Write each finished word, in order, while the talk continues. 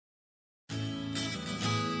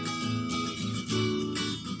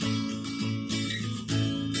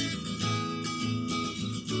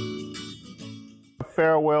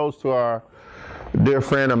farewells to our dear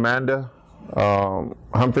friend Amanda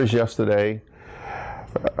Humphreys yesterday.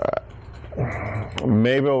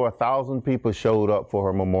 Maybe over 1,000 people showed up for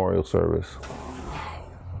her memorial service.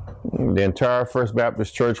 The entire First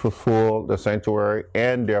Baptist Church was full, the sanctuary,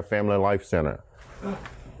 and their Family Life Center.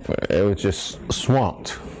 It was just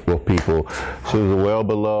swamped with people. She was a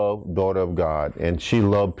well-beloved daughter of God, and she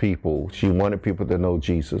loved people. She wanted people to know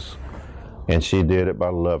Jesus, and she did it by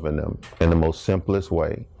loving them in the most simplest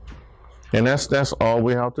way. And that's all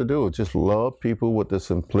we have to do, just love people with the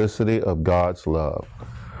simplicity of God's love.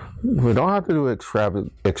 We don't have to do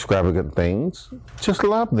extravagant things. Just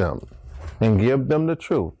love them and give them the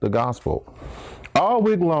truth, the gospel. All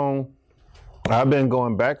week long, I've been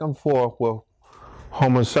going back and forth with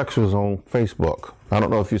homosexuals on Facebook. I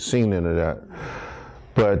don't know if you've seen any of that.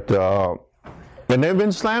 But, and they've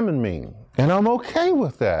been slamming me. And I'm okay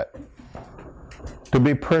with that, to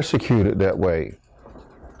be persecuted that way.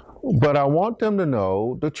 But I want them to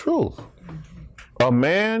know the truth. A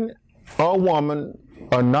man or a woman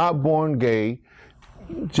are not born gay,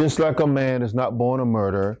 just like a man is not born a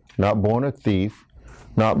murderer, not born a thief,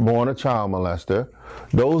 not born a child molester.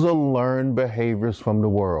 Those are learned behaviors from the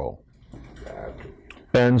world.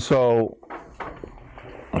 And so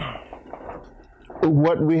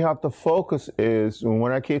what we have to focus is, and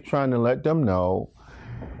what I keep trying to let them know,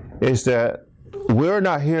 is that we're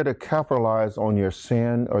not here to capitalize on your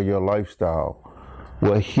sin or your lifestyle.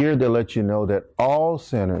 We're here to let you know that all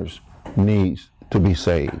sinners need to be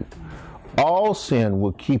saved. All sin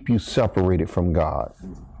will keep you separated from God.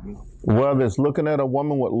 Whether it's looking at a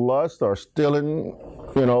woman with lust or stealing,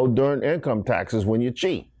 during income taxes when you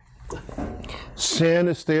cheat. Sin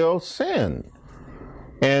is still sin.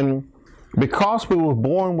 And because we were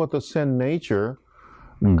born with a sin nature,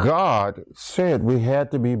 God said we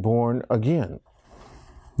had to be born again.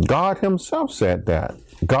 God himself said that.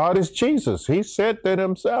 God is Jesus. He said that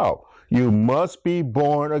himself. You must be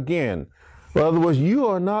born again. In other words, you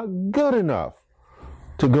are not good enough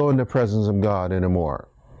to go in the presence of God anymore.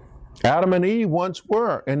 Adam and Eve once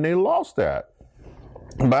were, and they lost that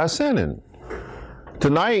by sinning.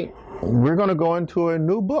 Tonight, we're going to go into a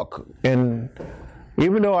new book. And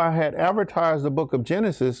even though I had advertised the book of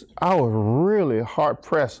Genesis, I was really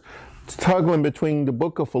hard-pressed, struggling between the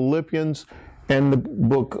book of Philippians and the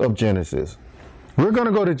book of Genesis. We're going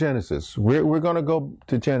to go to Genesis. We're going to go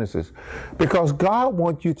to Genesis because God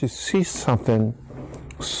wants you to see something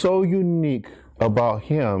so unique about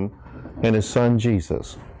him and his son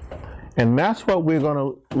Jesus. And that's what we're going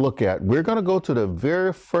to look at. We're going to go to the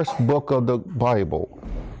very first book of the Bible.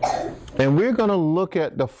 And we're going to look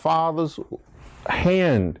at the Father's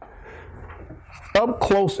hand up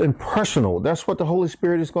close and personal. That's what the Holy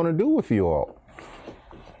Spirit is going to do with you all.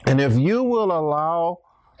 And if you will allow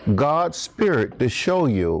God's Spirit to show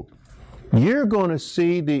you, you're going to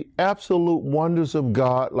see the absolute wonders of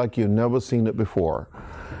God like you've never seen it before.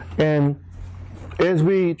 And as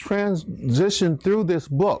we transition through this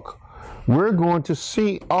book, we're going to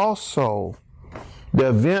see also the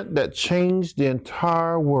event that changed the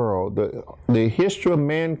entire world. The history of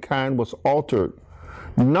mankind was altered.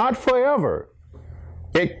 Not forever.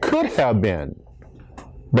 It could have been.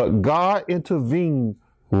 But God intervened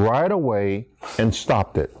right away and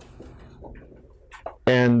stopped it.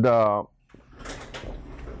 And I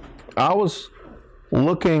was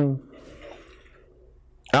looking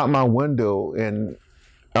out my window, and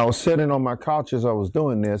I was sitting on my couch as I was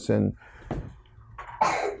doing this, and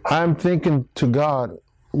I'm thinking to God,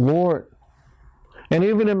 Lord, and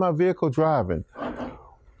even in my vehicle driving,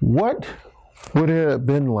 what would it have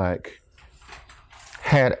been like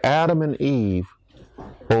had Adam and Eve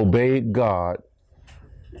obeyed God?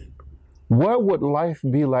 What would life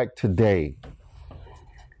be like today?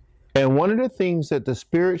 And one of the things that the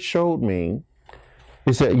Spirit showed me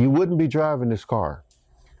is that you wouldn't be driving this car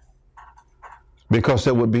because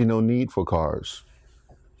there would be no need for cars.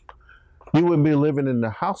 You wouldn't be living in the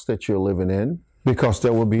house that you're living in because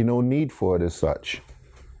there would be no need for it as such.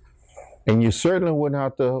 And you certainly wouldn't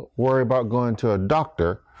have to worry about going to a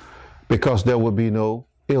doctor because there would be no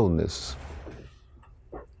illness.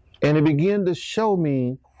 And it began to show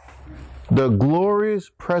me the glorious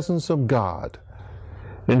presence of God.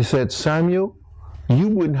 And he said, Samuel, you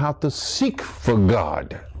wouldn't have to seek for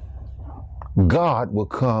God. God will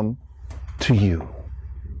come to you.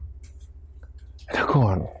 And I'm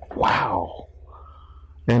going, wow.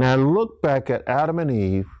 And I look back at Adam and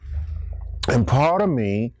Eve, and part of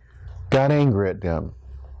me got angry at them,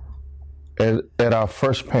 at our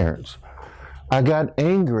first parents. I got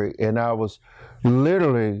angry, and I was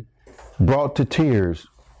literally brought to tears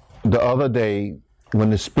the other day when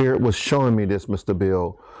the Spirit was showing me this, Mr.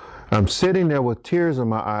 Bill. I'm sitting there with tears in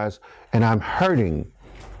my eyes, and I'm hurting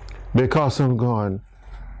because I'm going,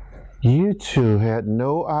 you two had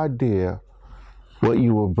no idea what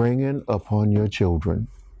you were bringing upon your children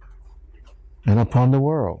and upon the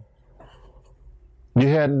world. You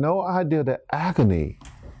had no idea the agony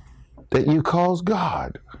that you caused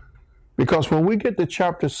God. Because when we get to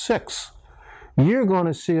chapter 6, you're going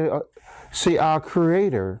to see our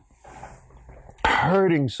Creator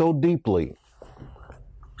hurting so deeply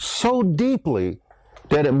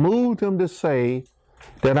that it moved him to say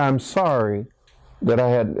that I'm sorry that I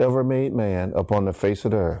had ever made man upon the face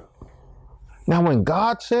of the earth. Now, when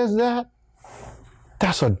God says that,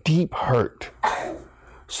 that's a deep hurt.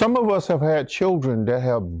 Some of us have had children that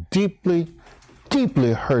have deeply,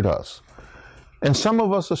 deeply hurt us. And some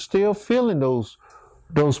of us are still feeling those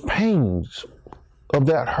pains of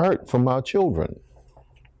that hurt from our children.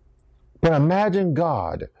 But imagine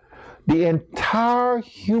God, the entire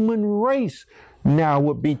human race now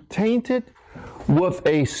would be tainted with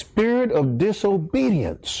a spirit of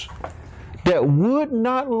disobedience that would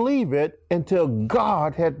not leave it until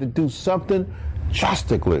God had to do something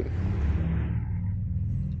drastically.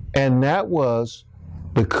 And that was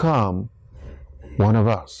become one of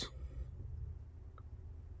us.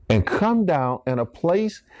 And come down in a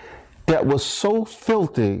place that was so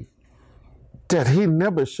filthy that he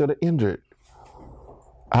never should have entered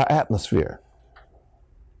our atmosphere.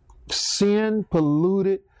 Sin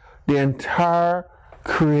polluted the entire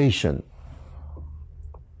creation.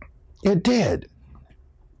 It did.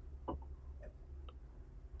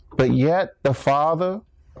 But yet the Father,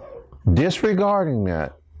 disregarding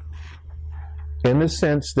that, in the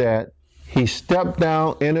sense that he stepped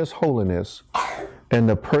down in his holiness in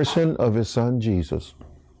the person of his Son Jesus.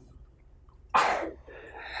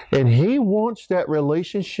 And he wants that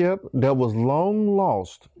relationship that was long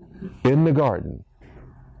lost in the garden.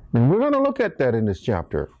 And we're going to look at that in this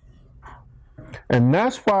chapter. And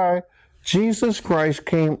that's why Jesus Christ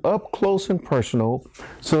came up close and personal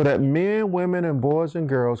so that men, women, and boys and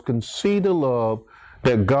girls can see the love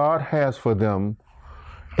that God has for them,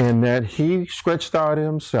 and that he stretched out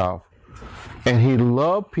himself and he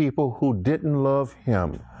loved people who didn't love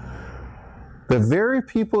him. The very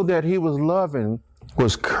people that he was loving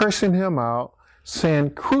was cursing him out,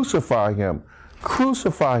 saying, crucify him,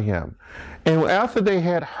 crucify him. And after they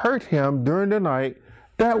had hurt him during the night,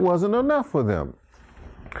 that wasn't enough for them.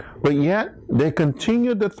 But yet, they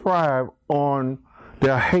continued to thrive on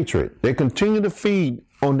their hatred. They continued to feed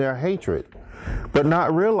on their hatred, but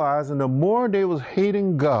not realizing the more they was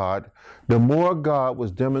hating God, the more God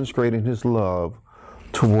was demonstrating his love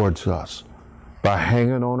towards us by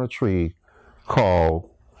hanging on a tree called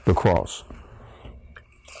the cross.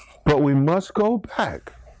 But we must go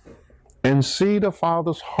back and see the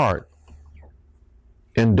Father's heart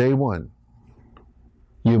in day one.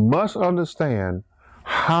 You must understand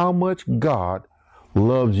how much God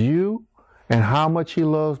loves you and how much he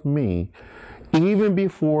loves me even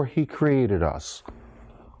before he created us.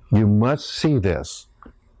 You must see this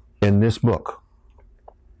in this book.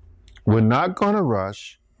 We're not going to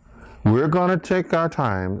rush. We're going to take our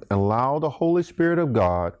time and allow the Holy Spirit of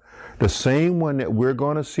God, the same one that we're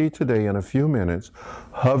going to see today in a few minutes,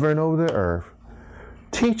 hovering over the earth,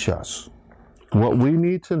 teach us what we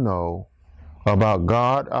need to know about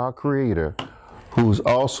God, our Creator, who's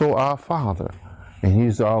also our Father, and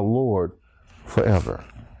he's our Lord forever.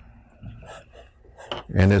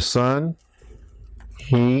 And his Son,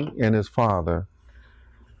 he and his Father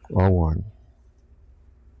are one.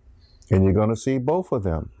 And you're going to see both of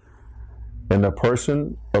them in the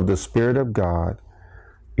person of the Spirit of God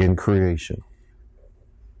in creation.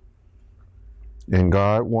 And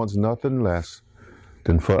God wants nothing less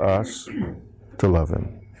than for us to love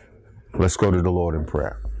him. Let's go to the Lord in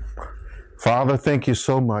prayer. Father, thank you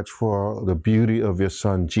so much for the beauty of your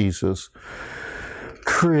Son, Jesus.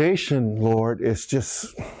 Creation, Lord, is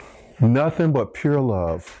just nothing but pure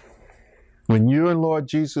love. When you and Lord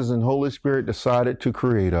Jesus and Holy Spirit decided to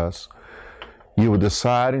create us, you were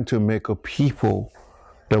deciding to make a people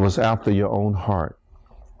that was after your own heart.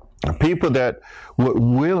 People that would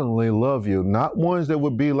willingly love you, not ones that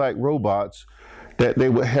would be like robots, that they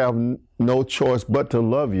would have no choice but to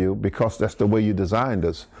love you because that's the way you designed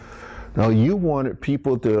us. Now, you wanted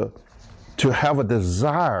people to have a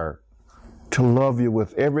desire to love you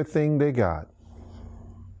with everything they got.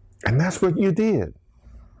 And that's what you did.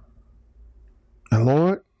 And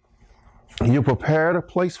Lord, you prepared a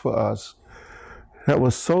place for us that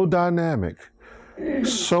was so dynamic,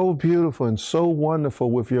 so beautiful, and so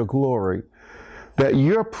wonderful with your glory, that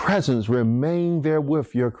your presence remained there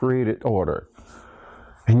with your created order.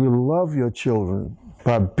 And you love your children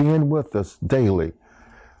by being with us daily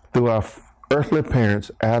through our earthly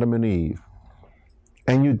parents, Adam and Eve.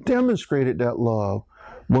 And you demonstrated that love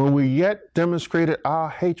when we yet demonstrated our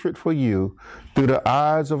hatred for you through the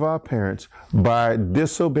eyes of our parents by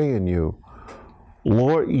disobeying you.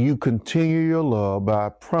 Lord, you continue your love by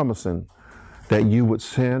promising that you would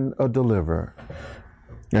send a deliverer.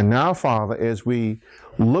 And now, Father, as we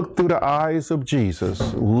look through the eyes of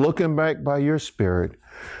Jesus, looking back by your Spirit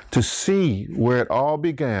to see where it all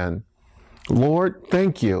began, Lord,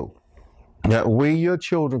 thank you that we, your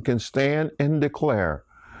children, can stand and declare,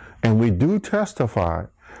 and we do testify,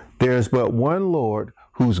 there's but one Lord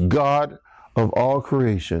who's God of all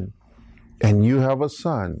creation, and you have a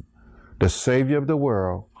Son, the Savior of the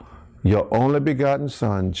world, your only begotten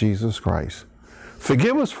Son, Jesus Christ.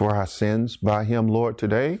 Forgive us for our sins by him, Lord,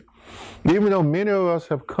 today. Even though many of us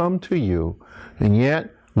have come to you, and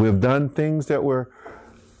yet we've done things that were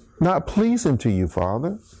not pleasing to you,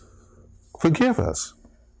 Father. Forgive us.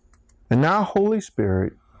 And now, Holy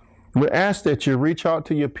Spirit, we ask that you reach out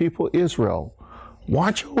to your people, Israel.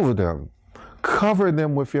 Watch over them. Cover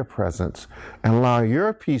them with your presence. And allow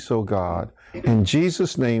your peace, O God, in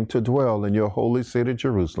Jesus' name, to dwell in your holy city,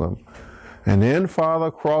 Jerusalem. And then, Father,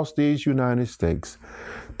 across these United States,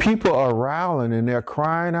 people are rallying and they're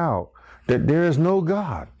crying out that there is no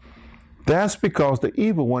God. That's because the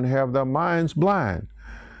evil one have their minds blind.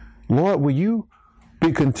 Lord, will you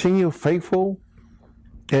be continued faithful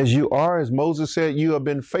as you are? As Moses said, you have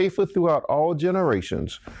been faithful throughout all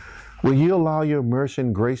generations. Will you allow your mercy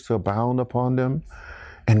and grace to abound upon them?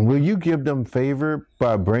 And will you give them favor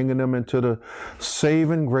by bringing them into the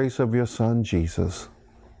saving grace of your Son, Jesus?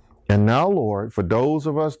 And now, Lord, for those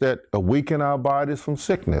of us that weaken our bodies from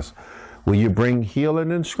sickness, will you bring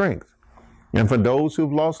healing and strength? And for those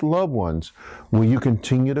who've lost loved ones, will you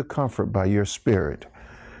continue to comfort by your Spirit?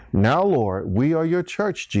 Now, Lord, we are your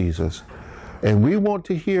church, Jesus, and we want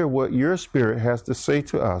to hear what your Spirit has to say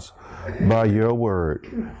to us by your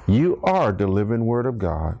word. You are the living word of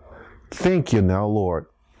God. Thank you now, Lord,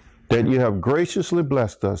 that you have graciously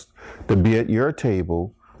blessed us to be at your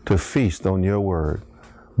table to feast on your word.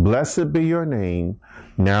 Blessed be your name,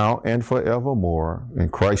 now and forevermore. In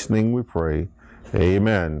Christ's name we pray.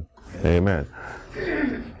 Amen. Amen.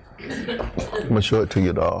 I'm going to show it to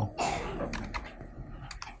you, doll.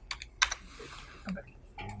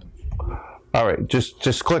 All right,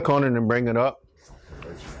 just click on it and bring it up.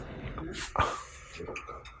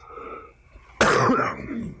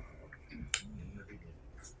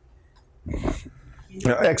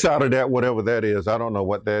 Now, X out of that, whatever that is. I don't know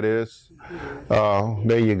what that is.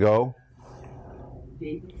 There you go.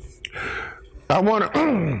 I want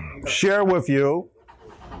to share with you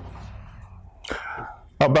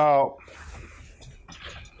about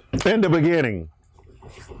in the beginning.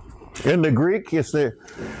 In the Greek, it's the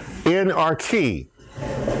in arche.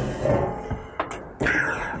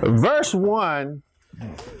 Verse 1,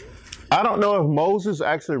 I don't know if Moses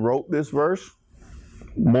actually wrote this verse,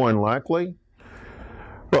 more than likely.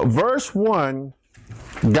 But verse 1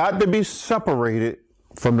 got to be separated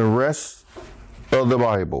from the rest of the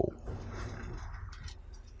Bible.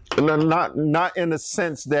 Not in the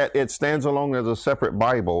sense that it stands alone as a separate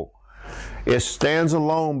Bible. It stands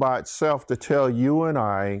alone by itself to tell you and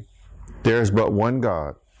I there's but one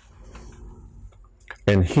God.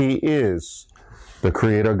 And he is the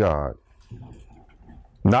Creator God.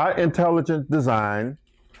 Not intelligent design,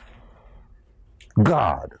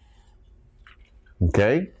 God.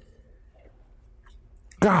 Okay?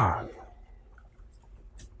 God.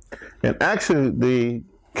 And actually, the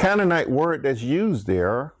Canaanite word that's used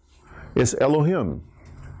there is Elohim.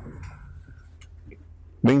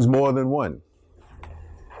 Means more than one.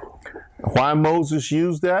 Why Moses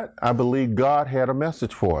used that? I believe God had a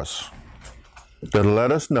message for us to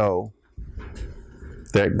let us know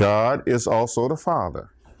that God is also the Father,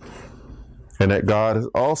 and that God is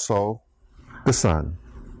also the Son,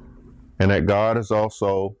 and that God is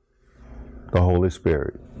also the Holy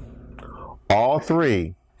Spirit. All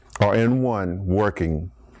three are in one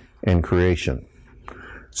working in creation.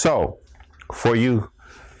 So, for you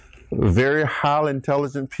very highly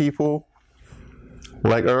intelligent people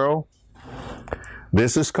like Earl,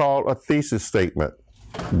 this is called a thesis statement.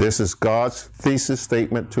 This is God's thesis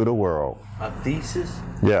statement to the world. A thesis?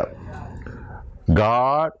 Yeah.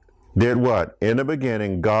 God did what? In the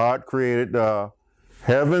beginning, God created the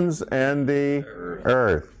heavens and the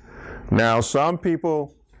earth. Now, some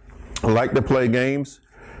people like to play games.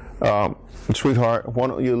 Sweetheart, why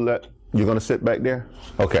don't you you're going to sit back there?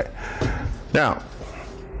 Okay. Now,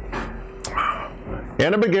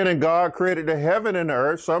 In the beginning, God created the heaven and the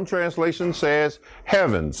earth. Some translation says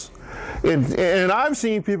heavens. And I've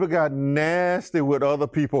seen people got nasty with other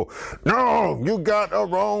people. No, you got a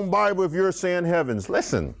wrong Bible if you're saying heavens.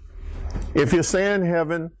 Listen, if you're saying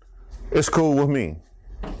heaven, it's cool with me.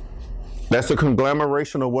 That's a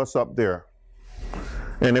conglomeration of what's up there.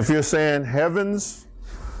 And if you're saying heavens,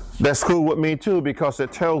 that's cool with me too, because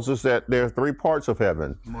it tells us that there are 3 parts of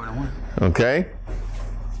heaven. More than one. Okay?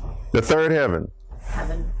 The third heaven.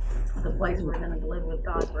 Heaven, the place we're going to live with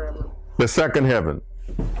God forever. The second heaven.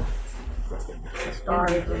 The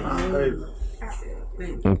stars and moon.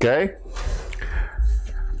 Okay?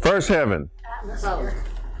 First heaven. Atmosphere.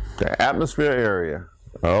 The atmosphere area.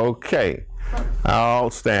 Okay.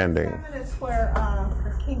 Outstanding. Heaven is where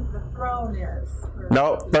the throne is.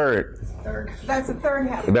 No, third. That's the third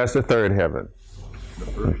heaven. That's the third heaven.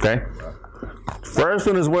 Okay? First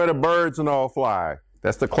one is where the birds and all fly.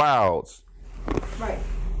 That's the clouds. Right.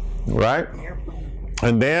 Right?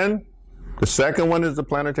 And then the second one is the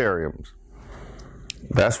planetariums.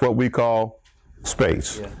 That's what we call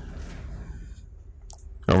space. Yeah.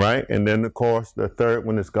 All right? And then, of course, the third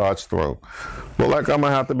one is God's throne. Well, like I'm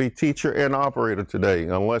going to have to be teacher and operator today,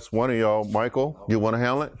 unless one of y'all, Michael, you want to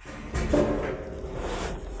handle it?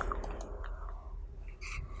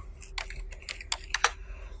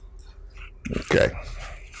 Okay.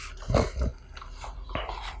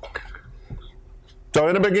 So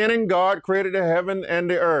in the beginning, God created the heaven and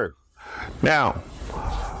the earth. Now,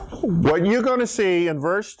 what you're going to see in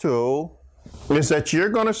verse 2 is that you're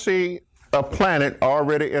going to see a planet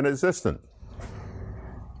already in existence.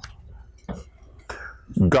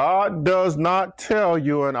 God does not tell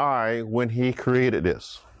you and I when he created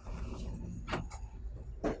this.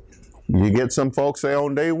 You get some folks say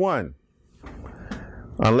on day 1,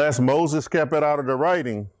 unless Moses kept it out of the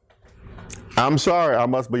writing, I'm sorry, I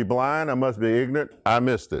must be blind, I must be ignorant, I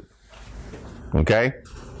missed it. Okay?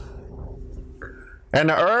 And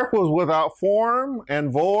the earth was without form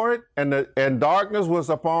and void, and darkness was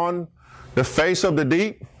upon the face of the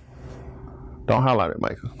deep. Don't highlight it,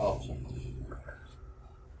 Michael. Awesome.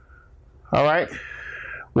 All right?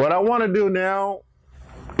 What I want to do now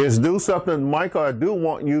is do something, Michael, I do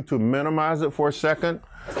want you to minimize it for a second.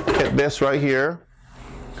 Hit this right here.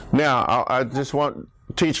 Now, I just want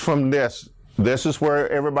to teach from this. This is where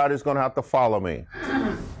everybody's going to have to follow me.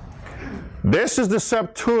 This is the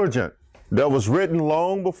Septuagint that was written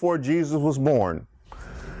long before Jesus was born.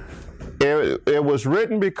 It was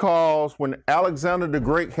written because when Alexander the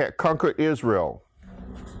Great had conquered Israel,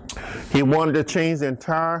 he wanted to change the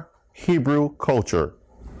entire Hebrew culture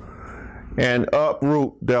and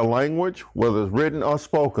uproot their language, whether it's written or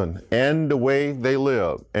spoken, and the way they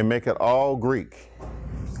live, and make it all Greek,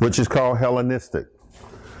 which is called Hellenistic.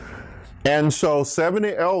 And so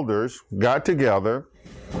 70 elders got together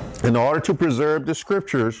in order to preserve the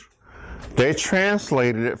scriptures. They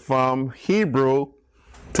translated it from Hebrew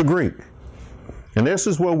to Greek. And this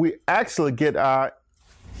is where we actually get our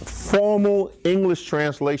formal English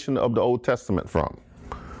translation of the Old Testament from.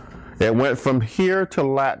 It went from here to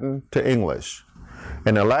Latin to English.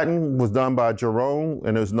 And the Latin was done by Jerome,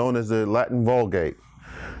 and it was known as the Latin Vulgate.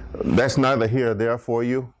 That's neither here nor there for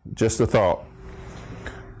you, just a thought.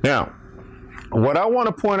 Now, what I want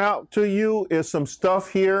to point out to you is some stuff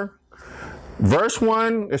here. Verse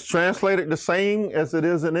 1 is translated the same as it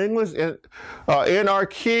is in English.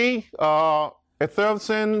 Enarchy,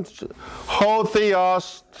 Ethiopian, Ho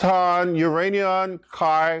Theos, Tan, Uranian,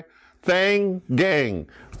 Kai, Thang, Gang.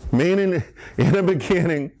 Meaning, in the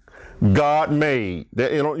beginning, God made.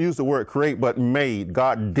 They don't use the word create, but made.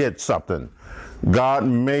 God did something. God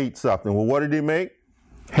made something. Well, what did he make?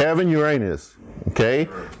 Heaven, Uranus. Okay?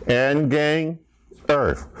 And gang,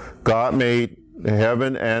 earth. God made the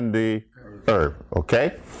heaven and the earth.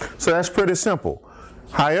 Okay? So that's pretty simple.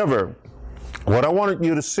 However, what I wanted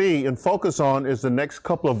you to see and focus on is the next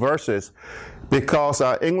couple of verses, because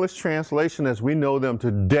our English translation as we know them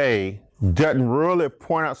today doesn't really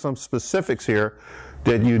point out some specifics here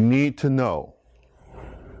that you need to know.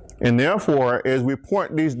 And therefore, as we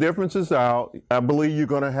point these differences out, I believe you're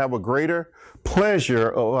going to have a greater pleasure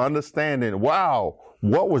of understanding, wow,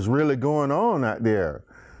 what was really going on out there,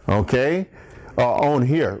 okay? On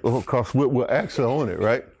here, because we're actually on it,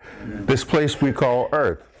 right? This place we call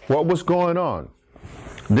Earth. What was going on?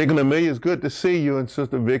 Digging Amelia, it's good to see you and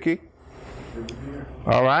Sister Vicky.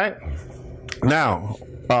 All right? Now,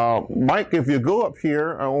 Mike, if you go up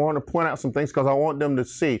here, I want to point out some things because I want them to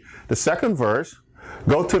see. The second verse,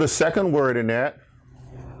 go to the second word in that.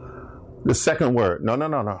 The second word. No.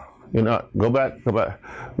 You're not. Go back.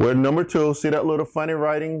 Word number 2. See that little funny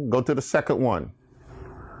writing? Go to the second one.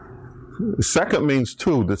 Second means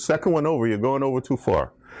two. The second one over, you're going over too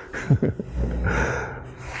far.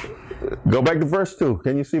 Go back to verse 2.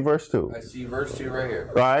 Can you see verse 2? I see verse 2 right here.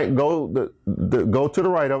 All right, go to the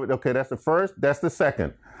right of it. Okay, that's the first. That's the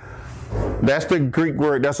second. That's the Greek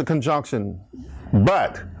word. That's a conjunction.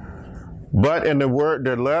 But in the word,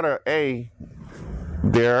 the letter A,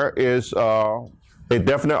 there is a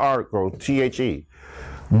definite article, THE.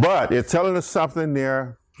 But it's telling us something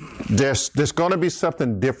there. There's going to be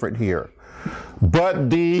something different here. But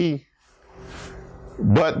the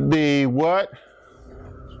what?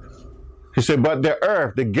 He said, but the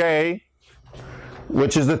earth, the gay,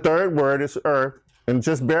 which is the third word, is earth. And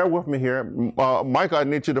just bear with me here. Mike, I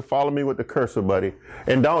need you to follow me with the cursor, buddy.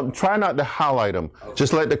 And try not to highlight them. Okay.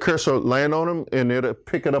 Just let the cursor land on them, and it'll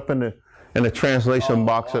pick it up in the translation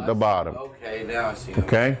box at the bottom. Okay, now I see.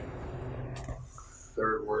 Okay?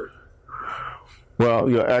 Third word. Well,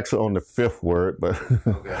 you're actually on the fifth word, but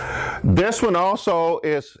okay. This one also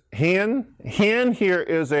is hen. Hen here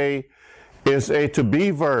is a to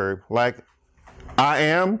be verb, like I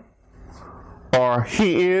am, or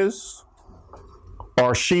he is,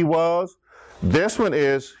 or she was. This one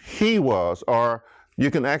is he was, or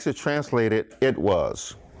you can actually translate it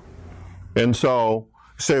was. And so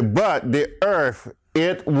say, but the earth,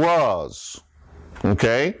 it was.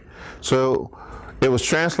 Okay? So it was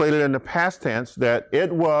translated in the past tense that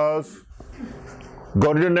it was,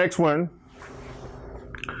 go to the next one,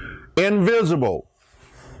 invisible.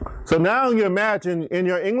 So now you imagine in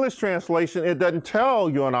your English translation, it doesn't tell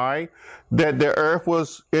you and I that the earth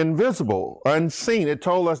was invisible, unseen. It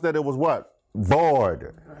told us that it was what?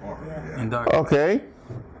 Void. And dark. Okay.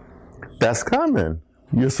 That's coming.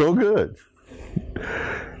 You're so good.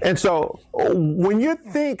 And so when you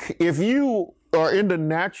think, if you are in the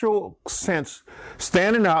natural sense,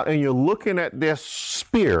 standing out and you're looking at this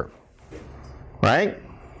spear, right?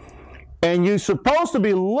 And you're supposed to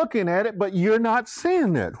be looking at it, but you're not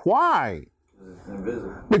seeing it. Why? It's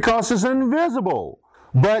invisible. Because it's invisible.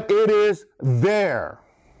 But it is there.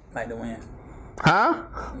 Like the wind. Huh?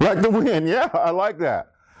 Like the wind. Yeah, I like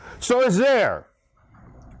that. So it's there.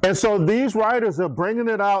 And so these writers are bringing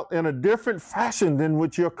it out in a different fashion than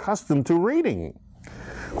what you're accustomed to reading.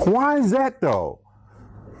 Why is that, though?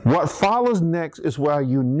 What follows next is where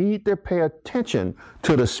you need to pay attention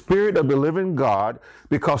to the Spirit of the living God,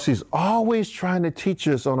 because He's always trying to teach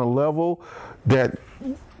us on a level that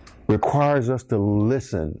requires us to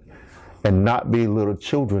listen and not be little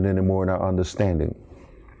children anymore in our understanding.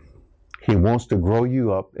 He wants to grow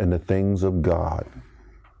you up in the things of God.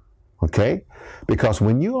 Okay? Because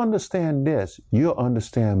when you understand this, you'll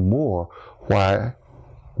understand more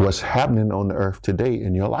what's happening on the earth today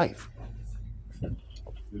in your life.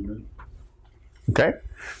 Okay?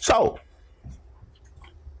 So,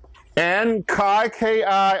 and chi, ki,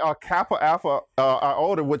 or kappa, alpha,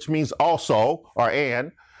 iota, which means also, or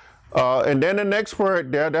and then the next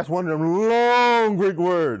word there, that's one of them long Greek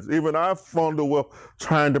words. Even I fumble with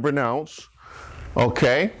trying to pronounce.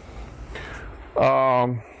 Okay?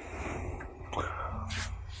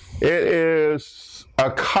 It is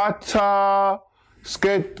akata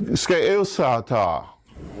skeilsata.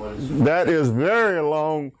 That is very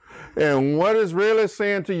long. And what is really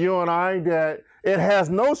saying to you and I that it has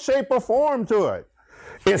no shape or form to it.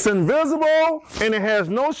 It's invisible and it has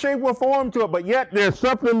no shape or form to it, but yet there's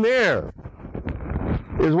something there,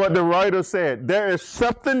 is what the writer said. There is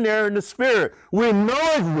something there in the Spirit. We know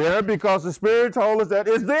it's there because the Spirit told us that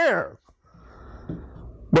it's there.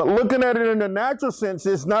 But looking at it in the natural sense,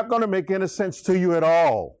 it's not going to make any sense to you at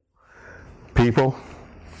all. People,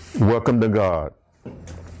 welcome to God.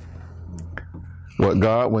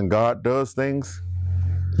 When God does things,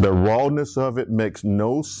 the rawness of it makes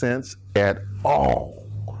no sense at all.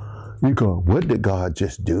 You go, what did God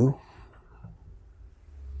just do?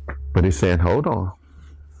 But He's saying, hold on.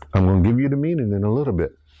 I'm going to give you the meaning in a little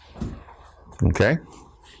bit. Okay?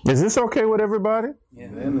 Is this okay with everybody? Yeah,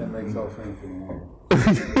 then that makes all sense anymore.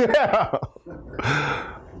 Yeah.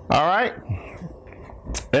 All right.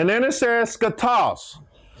 And then it says skatos.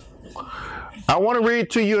 I want to read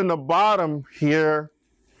to you in the bottom here.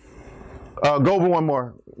 Go over one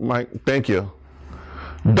more, Mike. Thank you.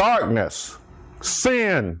 Darkness,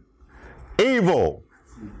 sin, evil.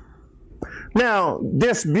 Now,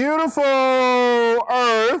 this beautiful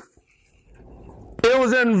earth, it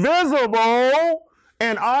was invisible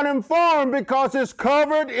and uninformed because it's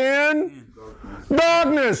covered in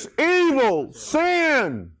darkness, evil,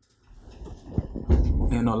 sin.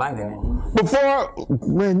 There's no light in it. Before,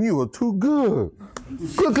 man, you were too good.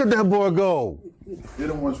 Look at that boy go. Did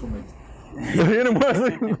it once for me. Anyone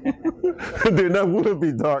see? Then that would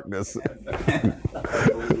be darkness. So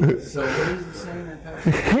what is he saying?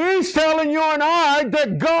 He's telling you and I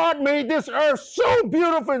that God made this earth so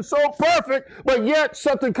beautiful and so perfect, but yet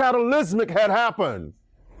something cataclysmic had happened.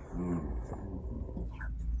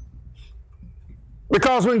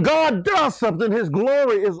 Because when God does something, his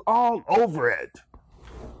glory is all over it.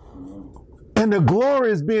 And the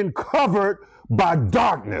glory is being covered by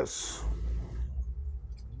darkness.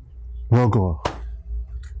 Well, go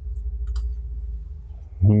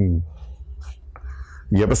on.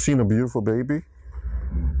 You ever seen a beautiful baby?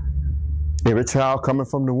 Every child coming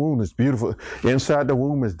from the womb is beautiful. Inside the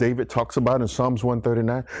womb, as David talks about in Psalms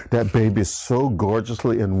 139, that baby is so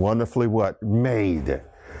gorgeously and wonderfully what? Made.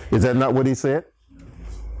 Is that not what he said?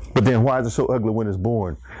 But then why is it so ugly when it's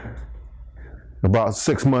born? About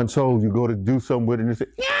 6 months old, you go to do something with it and you say,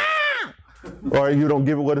 yeah! Or you don't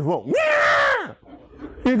give it what it wants. Yeah!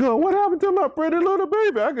 You go, what happened to my pretty little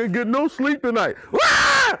baby? I could get no sleep tonight.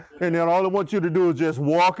 Ah! And then all I want you to do is just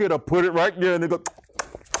walk it or put it right there and they go,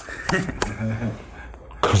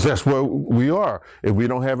 because that's where we are. If we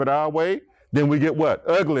don't have it our way, then we get what?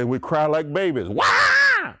 Ugly. We cry like babies.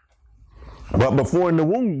 Wah! But before in the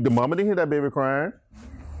womb, the mama didn't hear that baby crying.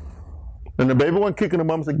 And the baby wasn't kicking the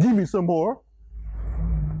mama and said, give me some more.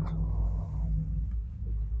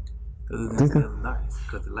 Because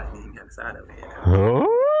the light didn't get inside of it.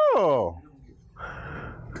 Oh.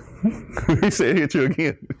 He said hit you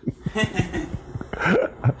again.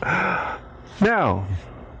 Now,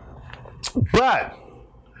 but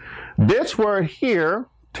this word here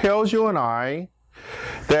tells you and I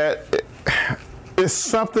that it's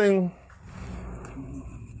something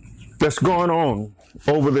that's going on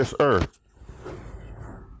over this earth.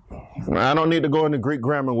 I don't need to go into Greek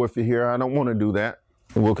grammar with you here. I don't want to do that.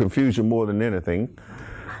 It will confuse you more than anything.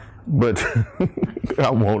 But I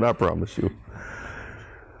won't, I promise you.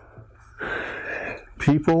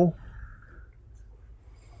 People,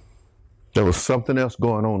 there was something else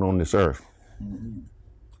going on this earth.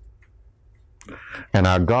 And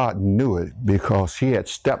our God knew it because he had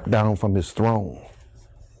stepped down from his throne.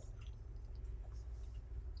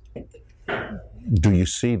 Do you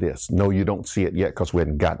see this? No, you don't see it yet because we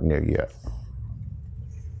hadn't gotten there yet.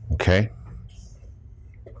 Okay?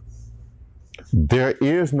 There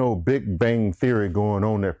is no Big Bang theory going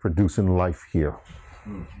on that's producing life here.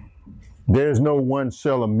 There's no one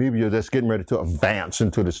cell amoeba that's getting ready to advance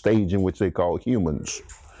into the stage in which they call humans.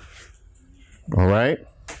 All right?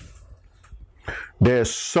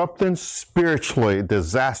 There's something spiritually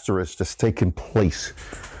disastrous that's taking place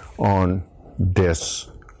on this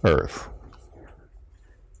earth.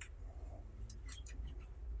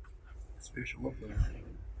 Spiritual warfare.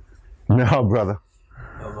 No, brother.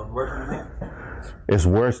 Worse than that. It's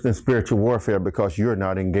worse than spiritual warfare because you're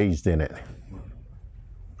not engaged in it.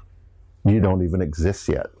 You don't even exist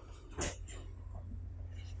yet.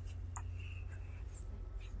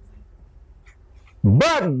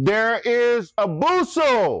 But there is a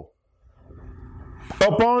buso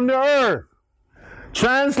upon the earth.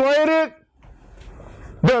 Translated,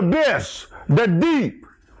 the abyss, the deep,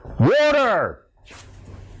 water.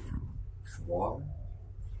 Water?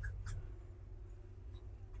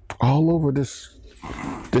 All over this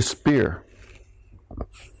spear.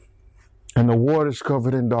 And the water is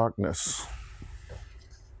covered in darkness.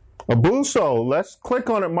 Abuso, let's click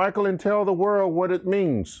on it, Michael, and tell the world what it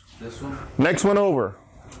means. This one? Next one over.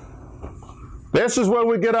 This is where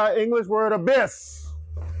we get our English word abyss.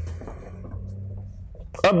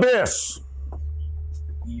 Abyss.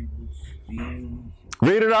 Evil beings.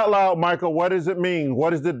 Read it out loud, Michael. What does it mean?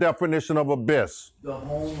 What is the definition of abyss? The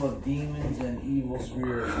home of demons and evil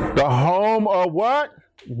spirits. The home of what?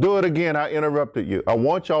 Do it again. I interrupted you. I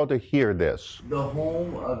want y'all to hear this. The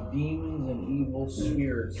home of demons and evil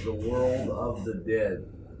spirits, the world of the dead.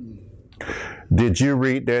 Did you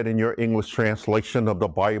read that in your English translation of the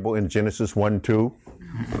Bible in Genesis 1:2?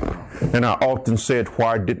 And I often said,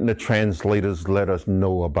 why didn't the translators let us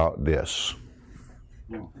know about this?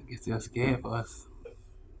 I guess they're scared for us.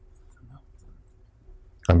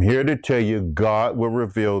 I'm here to tell you God will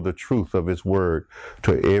reveal the truth of his word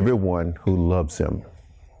to everyone who loves him.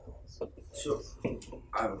 So,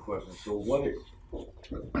 I have a question. So what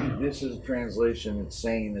this is translation, it's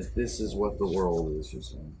saying that this is what the world is, you're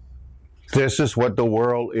saying? This is what the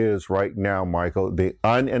world is right now, Michael. The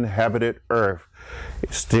uninhabited earth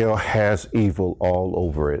still has evil all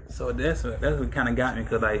over it. So that's what kind of got me,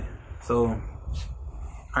 because all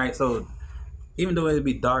right, so even though it'd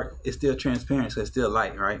be dark, it's still transparent, so it's still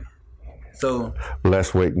light, right? So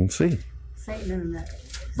Let's wait and see. Satan and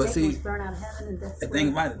But Satan see, was thrown out of heaven, and that's the thing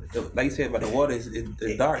about it, like you said about the water,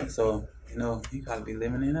 is dark. So You know, you gotta be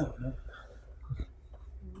living it up. You know?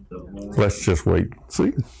 The home, Let's just wait.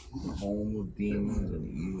 See? the home of demons and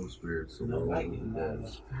evil spirits. The world of the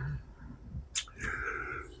dead.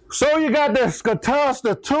 So you got the skatos,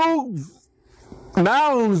 the two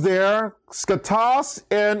nouns there, skatos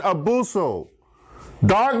and abuso.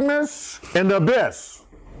 Darkness and the abyss.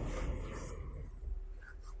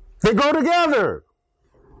 They go together.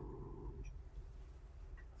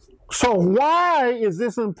 So why is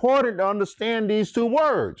this important to understand these two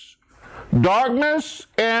words? Darkness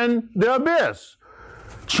and the abyss.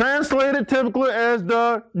 Translated typically as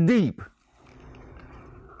the deep.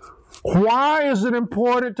 Why is it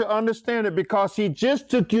important to understand it? Because he just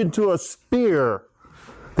took you into a sphere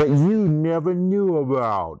that you never knew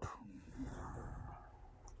about.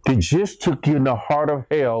 He just took you in the heart of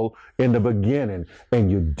hell in the beginning, and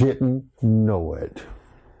you didn't know it.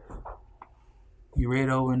 You read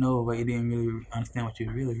over and over, but you didn't really understand what you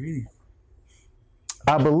were really reading.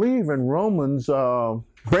 I believe in Romans,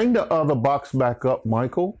 bring the other box back up,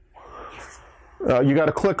 Michael. You got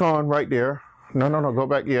to click on right there. No, go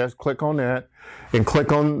back. Yes, click on that. And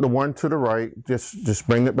click on the one to the right. Just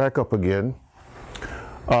bring it back up again.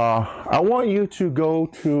 I want you to go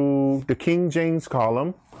to the King James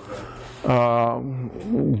column.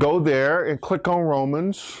 Go there and click on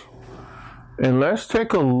Romans. And let's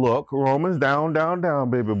take a look. Romans, down,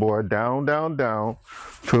 baby boy. Down,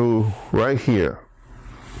 to right here.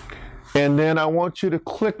 And then I want you to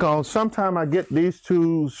click on, sometime I get these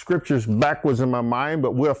two scriptures backwards in my mind,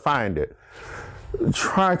 but we'll find it.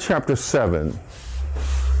 Try chapter 7.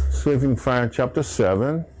 See if you can find chapter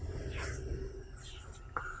 7.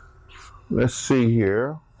 Let's see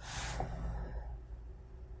here.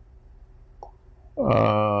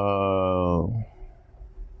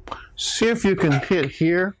 See if you can hit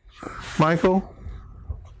here, Michael.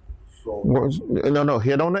 No,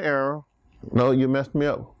 hit on the arrow. No, you messed me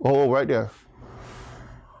up. Oh, right there.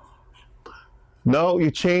 No, you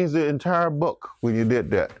changed the entire book when you did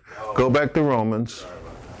that. Go back to Romans.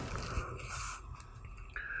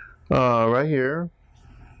 Right here.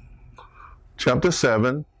 Chapter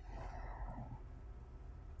 7.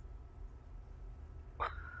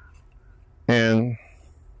 And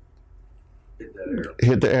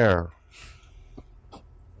hit the arrow.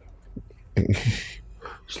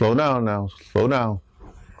 Slow down now. Slow down.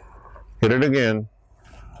 Hit it again.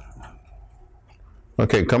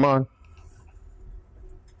 Okay, come on.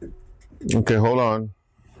 Okay, hold on.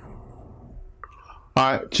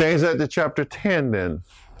 All right, change that to chapter 10 then.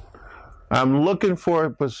 I'm looking for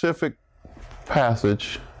a specific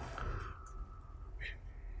passage.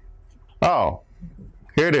 Oh,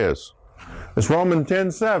 here it is. It's Romans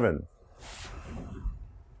 10:7.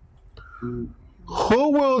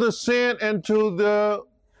 Who will descend into the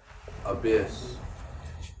abyss?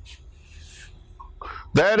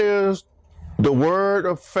 That is the word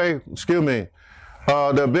of faith, the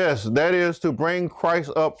abyss. That is to bring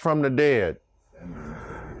Christ up from the dead.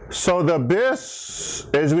 So the abyss,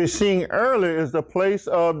 as we seen earlier, is the place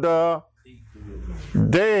of the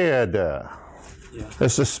dead.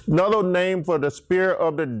 It's another name for the spirit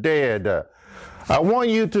of the dead. I want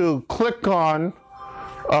you to click on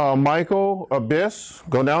Michael, abyss.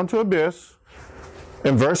 Go down to abyss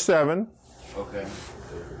in verse 7. Okay.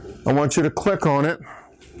 I want you to click on it.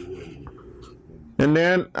 And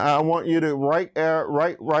then I want you to right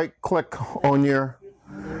click on your,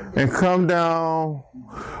 and come down.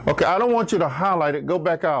 Okay, I don't want you to highlight it. Go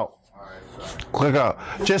back out. All right, sorry. Click out.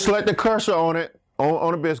 Just let the cursor on it,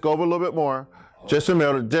 on the bits. Go over a little bit more. Just a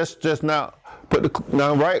minute. Just now.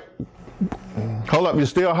 Now right. Hold up. You're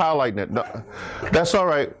still highlighting it. No, that's all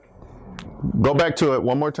right. Go back to it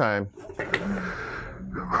one more time.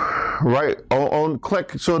 Right on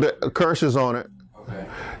click so the cursor's on it. Okay.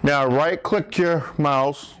 Now right click your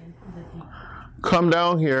mouse, come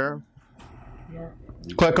down here,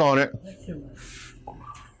 click on it.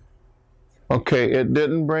 Okay, it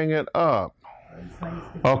didn't bring it up.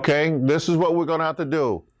 Okay, this is what we're gonna have to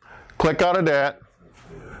do. Click out of that.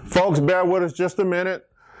 Folks, bear with us just a minute.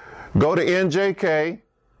 Go to NJK,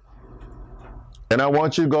 and I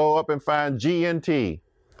want you to go up and find GNT.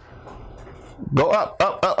 Go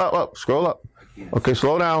up, scroll up. Okay,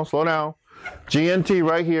 slow down. GNT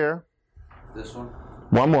right here. This one?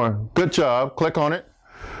 One more. Good job. Click on it.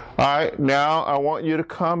 All right, now I want you to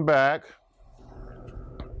come back.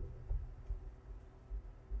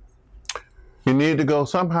 You need to go,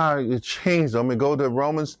 somehow you change them and go to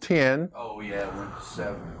Romans 10. Oh, yeah, it went to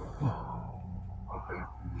 7. Okay.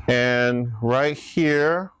 And right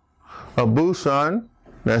here, Abusan.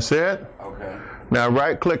 That's it. Okay. Now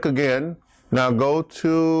right click again. Now go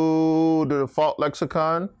to the default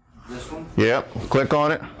lexicon. This one? Yep, click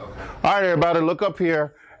on it. All right, everybody, look up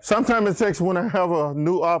here. Sometimes it takes when I have a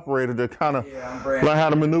new operator to kind of learn how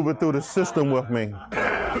to maneuver through the system with me.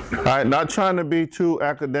 All right, not trying to be too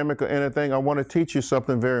academic or anything. I want to teach you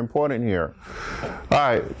something very important here. All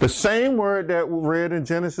right, the same word that we read in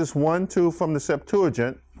Genesis 1:2 from the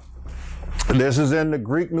Septuagint, this is in the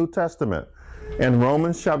Greek New Testament. In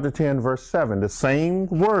Romans chapter 10, verse 7, the same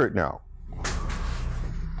word now.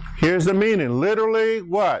 Here's the meaning. Literally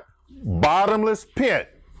what? Bottomless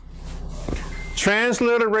pit.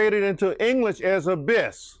 Transliterated into English as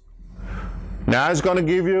abyss. Now it's going to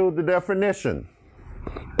give you the definition.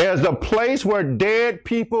 As a place where dead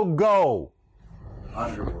people go.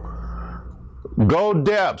 Underworld. Go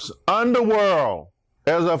depths. Underworld.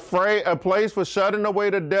 As a place for shutting away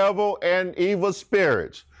the devil and evil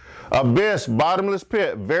spirits. Abyss, bottomless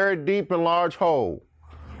pit, very deep and large hole.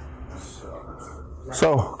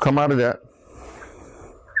 So, come out of that.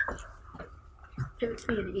 Give it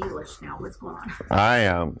to me in English now. What's going on? I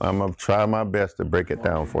am. I'm going to try my best to break it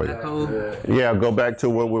down for you. Black hole. Yeah, go back to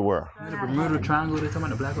where we were. The Bermuda Triangle. They're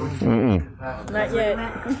talking about the black hole. Not yet.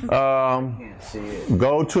 Can't see it.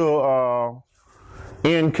 Go to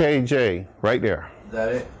NKJ, right there. Is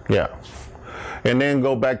that it? Yeah. And then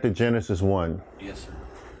go back to Genesis 1. Yes, sir.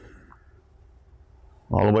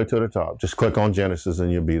 All the way to the top. Just click on Genesis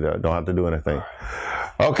and you'll be there. Don't have to do anything.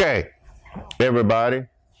 Okay, everybody.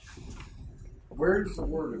 Where's the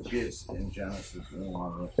word abyss in Genesis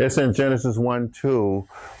 1? It's in Genesis 1:2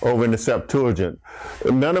 over in the Septuagint.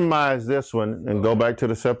 Minimize this one and go back to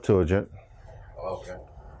the Septuagint. Okay.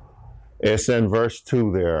 It's in verse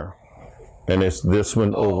 2 there. And it's this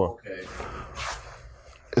one over. Okay.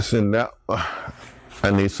 It's in that.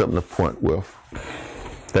 I need something to point with.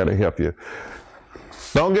 That'll help you.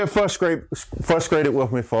 Don't get frustrated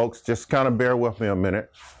with me, folks. Just kind of bear with me a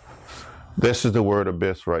minute. This is the word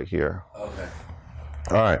abyss right here. Okay.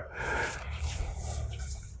 All right.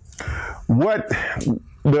 What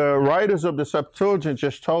the writers of the Septuagint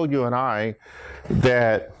just told you and I,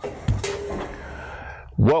 that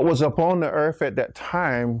what was upon the earth at that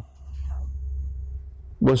time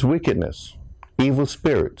was wickedness, evil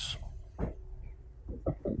spirits.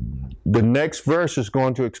 The next verse is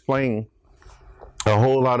going to explain a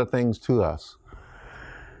whole lot of things to us.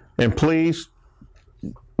 And please,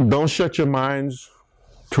 don't shut your minds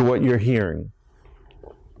to what you're hearing.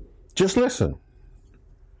 Just listen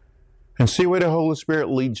and see where the Holy Spirit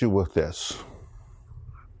leads you with this.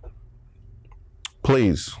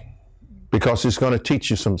 Please, because it's going to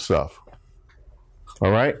teach you some stuff.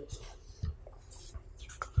 All right?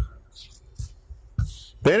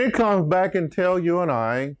 Then it comes back and tell you and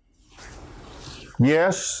I,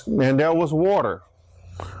 yes, and there was water.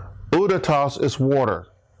 Udatos is water.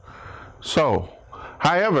 So,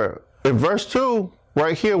 however, in verse 2,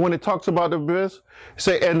 right here, when it talks about the abyss,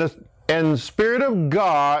 say, and the Spirit of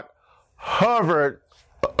God hovered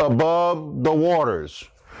above the waters.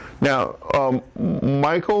 Now,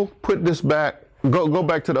 Michael, put this back. Go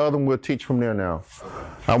back to the other one. We'll teach from there now.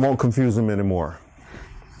 I won't confuse them anymore.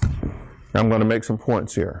 I'm going to make some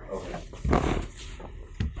points here.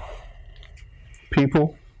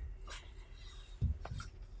 People,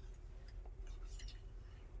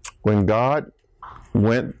 when God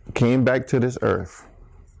came back to this earth,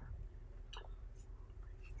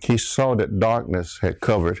 he saw that darkness had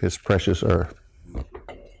covered his precious earth.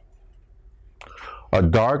 A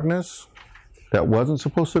darkness that wasn't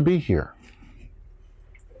supposed to be here.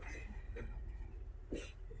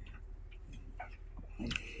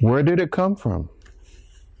 Where did it come from?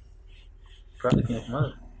 Probably came from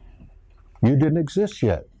us. You didn't exist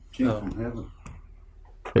yet. From heaven.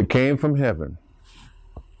 It came from heaven.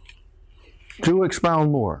 To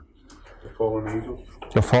expound more. The fallen angels.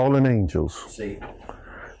 The fallen angels. See.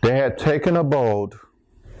 They had taken abode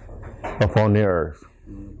upon the earth.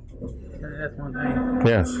 That's one thing.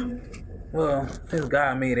 Yes. Well, since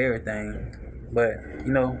God made everything, but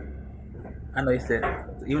I know he said,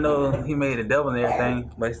 even though he made the devil and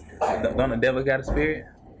everything, but don't the devil got a spirit?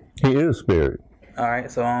 He is spirit. All right,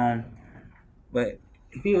 so but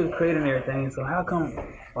if he was creating everything, so how come?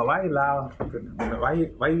 Well, why you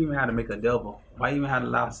even had to make a devil? Why you even had to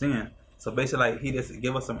allow sin? So basically, like, he just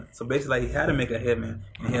give us some. So basically, like, he had to make a heaven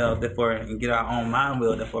and hell, therefore, and get our own mind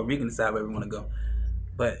will, therefore we can decide where we want to go.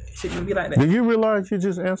 But it shouldn't be like that. Do you realize you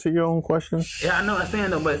just answered your own question? Yeah, I know I'm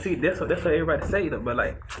saying though, but see, that's what everybody say though. But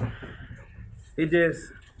like, it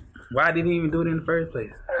just, why did he even do it in the first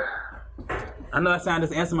place? I know I sound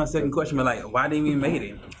just answer my second question, but like, why didn't he make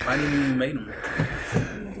it? Why didn't he even make him?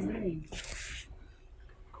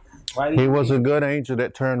 He was a good angel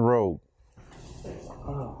that turned rogue.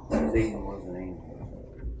 Satan was an angel.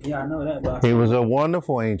 Yeah, I know that, but He was a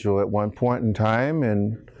wonderful angel at one point in time,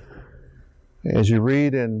 and as you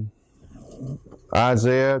read in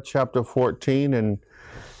Isaiah chapter 14 and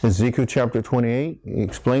Ezekiel chapter 28, he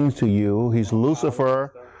explains to you he's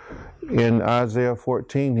Lucifer. In Isaiah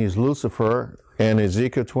 14, he's Lucifer, and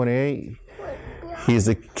Ezekiel 28, he's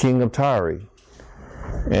the king of Tyre.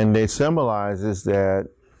 And they symbolizes that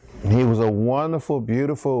he was a wonderful,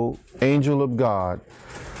 beautiful angel of God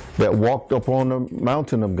that walked up on the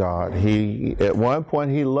mountain of God. He, at one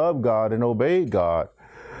point, he loved God and obeyed God,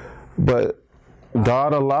 but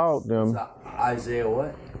God allowed them. Isaiah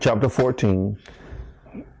what? Chapter 14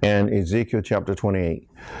 and Ezekiel chapter 28.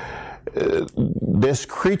 This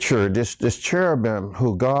creature, this cherubim,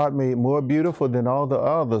 who God made more beautiful than all the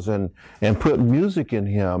others, and put music in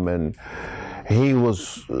him, and he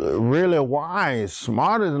was really wise,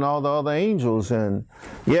 smarter than all the other angels, and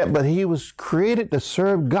yet, but he was created to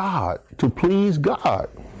serve God, to please God.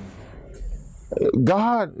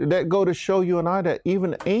 God, that go to show you and I that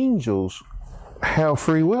even angels have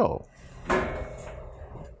free will.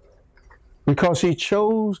 Because he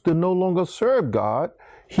chose to no longer serve God,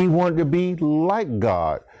 he wanted to be like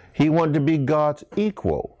God. He wanted to be God's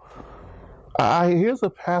equal. Here's a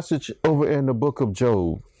passage over in the book of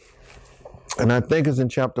Job, and I think it's in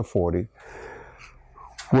chapter 40,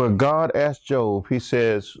 where God asked Job, he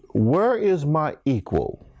says, "Where is my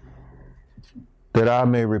equal, that I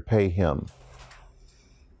may repay him?"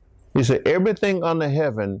 He said, "Everything under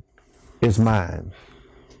heaven is mine."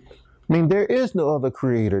 I mean, there is no other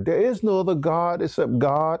creator. There is no other God except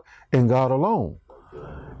God and God alone.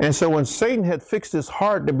 And so when Satan had fixed his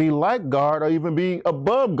heart to be like God or even be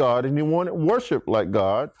above God, and he wanted worship like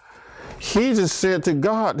God, he just said to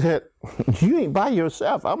God that you ain't by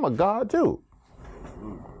yourself. I'm a God too.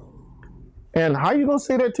 And how are you going to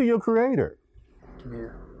say that to your creator? yeah.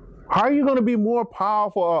 How are you going to be more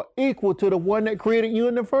powerful or equal to the one that created you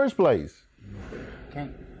in the first place?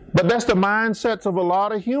 Can't. But that's the mindsets of a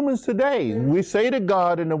lot of humans today. We say to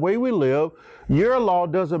God in the way we live, your law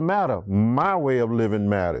doesn't matter. My way of living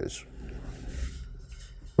matters.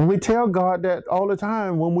 And we tell God that all the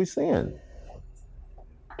time when we sin.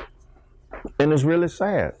 And it's really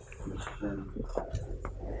sad.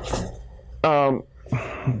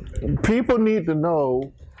 People need to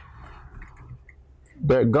know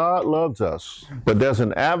that God loves us, but there's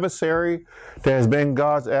an adversary that has been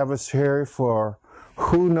God's adversary for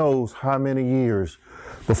who knows how many years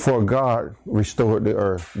before God restored the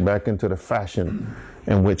earth back into the fashion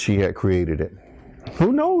in which he had created it.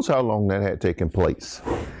 Who knows how long that had taken place?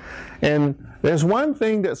 And there's one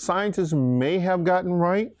thing that scientists may have gotten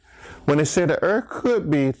right when they say the earth could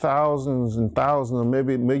be thousands and thousands or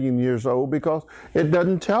maybe a million years old, because it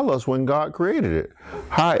doesn't tell us when God created it.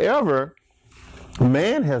 However,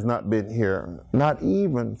 man has not been here, not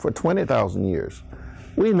even for 20,000 years.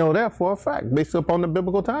 We know that for a fact, based upon the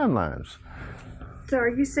biblical timelines. So are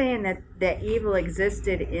you saying that evil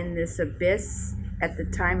existed in this abyss at the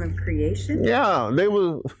time of creation? Yeah, they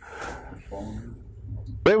were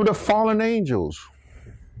the fallen angels.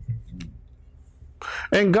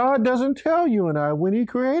 And God doesn't tell you and I when he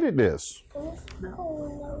created this.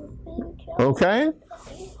 Okay?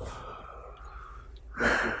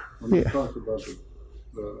 When he talks about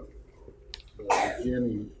the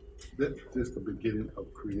beginning, that's just the beginning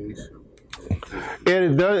of creation.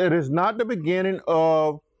 It is not the beginning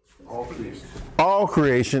of All creation. all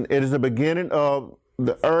creation. It is the beginning of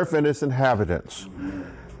the earth and its inhabitants,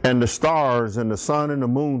 and the stars and the sun and the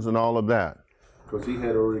moons and all of that. Because he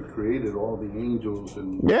had already created all the angels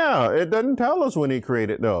and Yeah, it doesn't tell us when he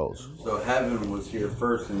created those. So heaven was here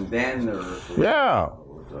first and then the earth was Yeah.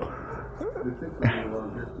 they think that they were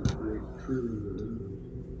just to create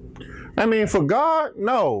trillions. I mean, for God,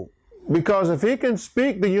 no. Because if he can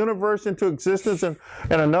speak the universe into existence, and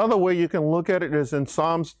another way you can look at it is in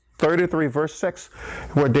Psalms 33 verse 6,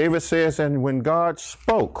 where David says, "And when God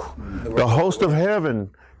spoke, the host of heaven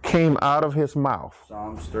came out of his mouth."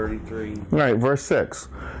 Psalms 33. Right, verse 6.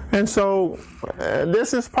 And so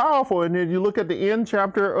this is powerful. And then you look at the end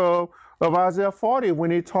chapter of Isaiah 40 when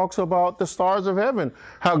he talks about the stars of heaven,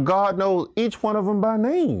 how God knows each one of them by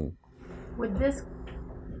name. Would this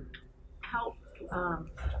help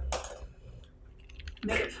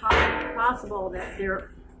make it possible that there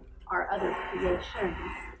are other creations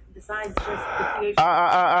besides just the creation?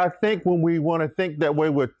 I think when we want to think that way,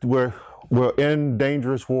 we're in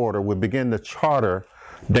dangerous water. We begin to charter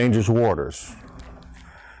dangerous waters.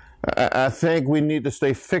 I think we need to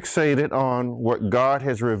stay fixated on what God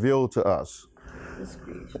has revealed to us.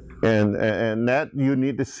 And that you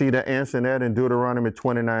need to see the answer in that in Deuteronomy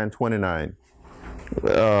 29:29.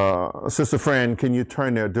 Sister Fran, can you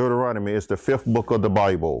turn there? Deuteronomy is the 5th book of the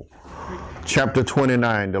Bible. Chapter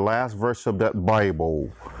 29, the last verse of that Bible.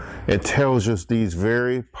 It tells us these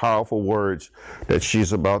very powerful words that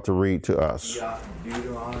she's about to read to us.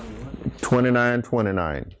 Deuteronomy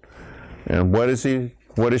 29:29. And what is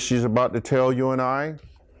she's about to tell you and I?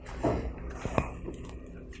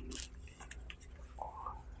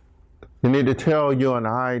 You need to tell you and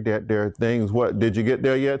I that there are things. What did you get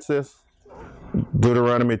there yet, sis?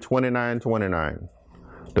 Deuteronomy 29:29.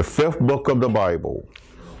 The 5th book of the Bible.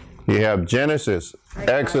 You have Genesis,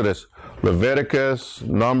 Exodus, Leviticus,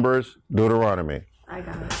 Numbers, Deuteronomy. I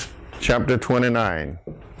got it. Chapter 29,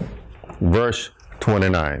 verse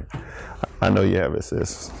 29. I know you have it,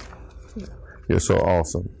 sis. You're so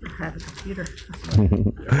awesome. I have a computer.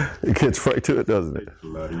 It gets right to it, doesn't it?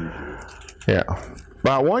 Yeah.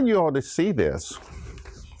 But I want you all to see this,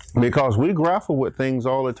 because we grapple with things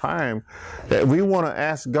all the time that we want to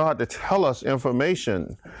ask God to tell us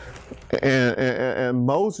information. And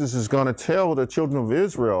Moses is going to tell the children of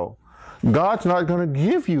Israel, God's not going to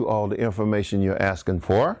give you all the information you're asking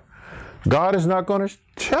for. God is not going to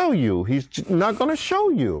tell you. He's not going to show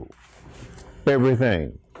you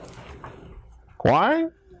everything. Why?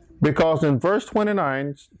 Because in verse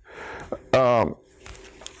 29,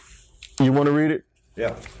 you want to read it?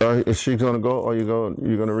 Yeah. Is she going to go, or you're going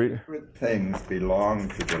to read it? Secret things belong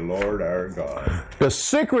to the Lord our God. The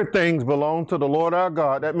secret things belong to the Lord our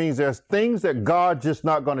God. That means there's things that God's just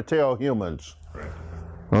not going to tell humans. Right.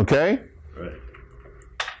 Okay? Right.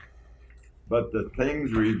 But the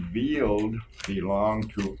things revealed belong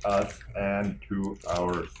to us and to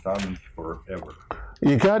our sons forever.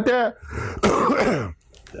 You got that?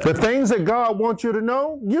 The things that God wants you to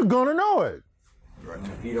know, you're going to know it. And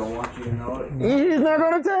if he don't want you to know it, He's not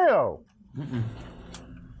going to tell.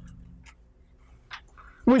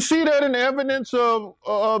 We see that in evidence of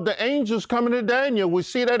the angels coming to Daniel. We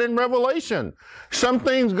see that in Revelation. Some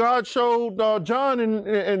things God showed John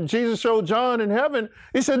and Jesus showed John in heaven.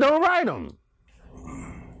 He said, don't write them.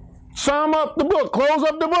 Sum up the book. Close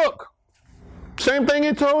up the book. Same thing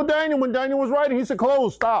he told Daniel when Daniel was writing. He said,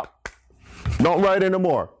 close, stop. Don't write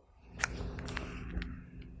anymore.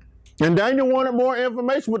 And Daniel wanted more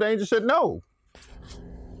information, but the angel said, no.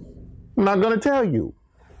 I'm not going to tell you.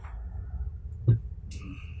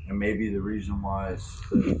 and maybe the reason why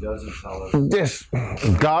he doesn't tell us This,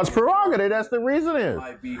 God's prerogative, that's the reason is.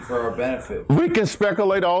 might be for our benefit. We can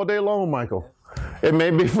speculate all day long, Michael. It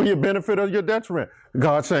may be for your benefit or your detriment.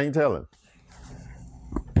 God saying telling.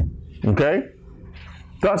 Okay?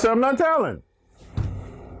 God said, I'm not telling.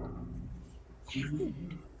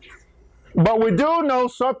 But we do know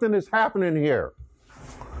something is happening here.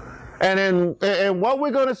 And what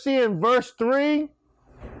we're going to see in verse 3,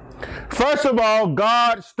 first of all,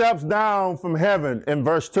 God steps down from heaven in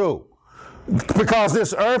verse 2. Because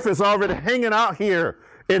this earth is already hanging out here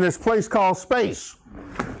in this place called space.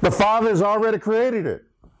 The Father has already created it.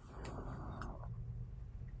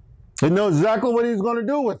 He knows exactly what he's going to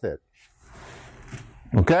do with it.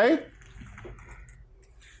 Okay?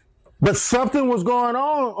 But something was going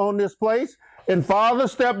on this place, and Father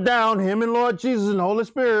stepped down, him and Lord Jesus and the Holy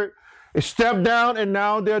Spirit stepped down, and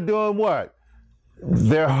now they're doing what?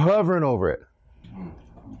 They're hovering over it.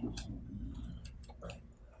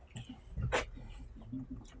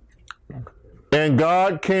 And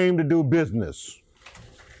God came to do business.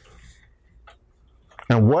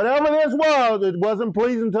 And whatever this was, it wasn't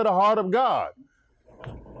pleasing to the heart of God.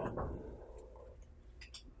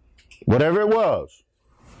 Whatever it was.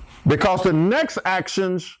 Because the next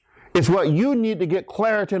actions is what you need to get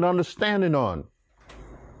clarity and understanding on.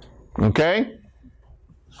 Okay?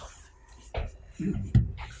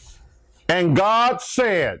 And God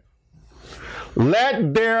said,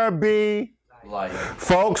 let there be Light.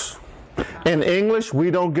 Folks, in English,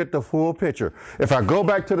 we don't get the full picture. If I go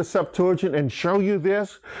back to the Septuagint and show you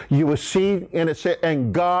this, you will see, and it said,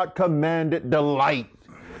 and God commanded the light.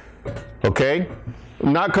 Okay?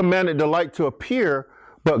 Not commanded the light to appear,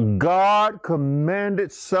 but God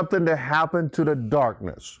commanded something to happen to the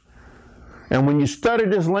darkness. And when you study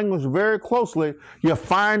this language very closely, you'll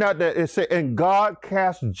find out that it said, and God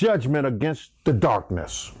cast judgment against the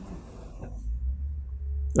darkness.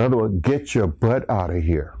 In other words, get your butt out of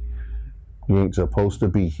here. You ain't supposed to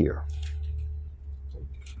be here.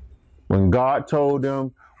 When God told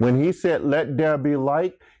them, when he said, let there be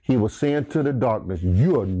light, he was saying to the darkness,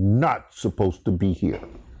 you are not supposed to be here.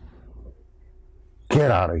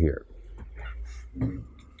 Get out of here.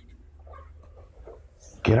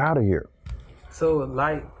 Get out of here. So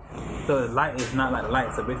light is not like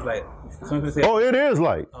light. So basically, like Somebody say, Oh, it is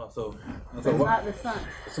light. oh, so It's not the sun.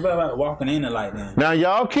 it's about walking in the light then. Now,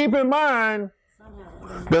 y'all keep in mind,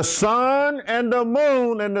 the sun and the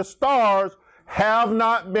moon and the stars have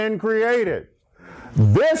not been created.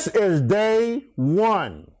 This is day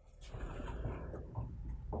one.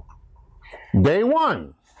 Day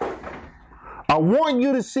one. I want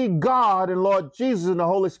you to see God and Lord Jesus and the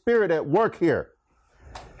Holy Spirit at work here.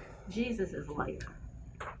 Jesus is light.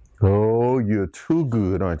 Oh, you're too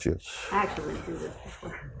good, aren't you? Actually, do this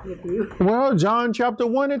before with you. Well, John chapter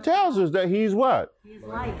 1, it tells us that he's what? He's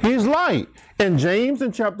light. He's light. And James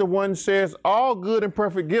in chapter 1 says, all good and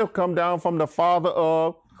perfect gift come down from the Father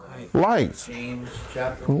of lights. James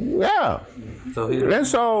chapter. Yeah. So here, And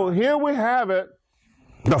so here we have it.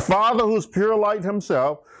 The Father who's pure light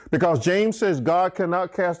himself, because James says God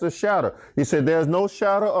cannot cast a shadow. He said there's no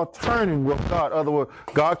shadow of turning with God. In other words,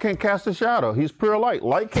 God can't cast a shadow. He's pure light.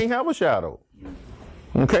 Light can't have a shadow.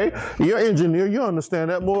 Okay? You're an engineer. You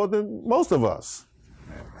understand that more than most of us.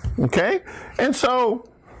 Okay? And so,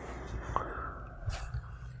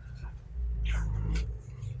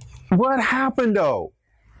 what happened though?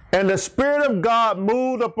 And the Spirit of God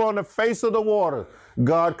moved upon the face of the water.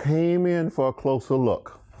 God came in for a closer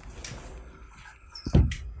look.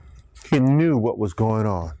 He knew what was going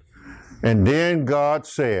on. And then God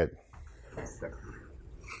said,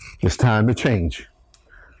 it's time to change.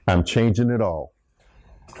 I'm changing it all.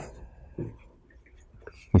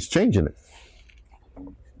 He's changing it.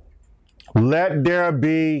 Let there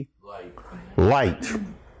be light.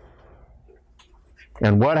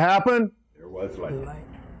 And what happened? There was light.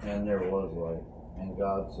 And there was light. And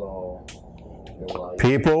God saw the light.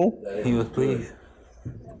 People, he was pleased.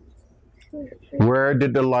 where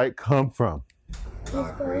did the light come from?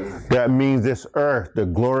 That means this earth, the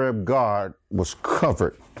glory of God, was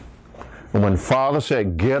covered. And when Father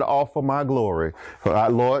said, get off of my glory,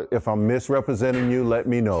 Lord, if I'm misrepresenting you, let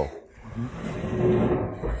me know.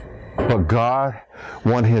 But God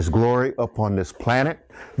wanted his glory upon this planet.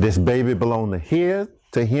 This baby belonged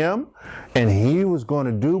to him, and he was going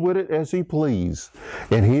to do with it as he pleased.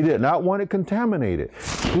 And he did not want it contaminated.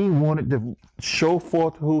 He wanted to show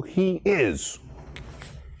forth who he is.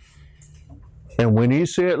 And when he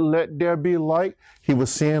said, let there be light, he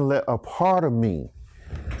was saying, let a part of me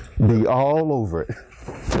be all over it.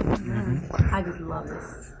 I just love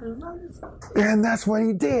this. And that's what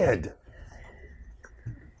he did.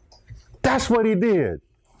 That's what he did.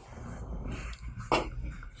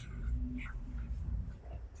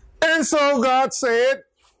 And so God said,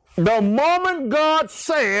 the moment God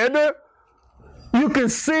said, you can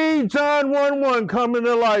see John 1:1 coming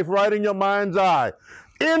to life right in your mind's eye.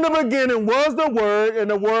 In the beginning was the Word,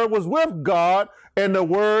 and the Word was with God, and the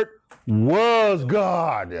Word was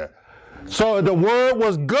God. So the Word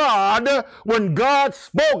was God. When God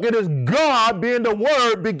spoke, it is God being the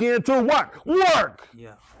Word began to what? Work.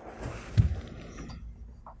 Yeah.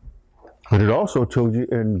 But it also told you,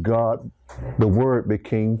 in God, the Word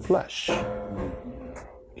became flesh.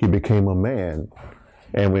 He became a man.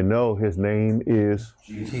 And we know his name is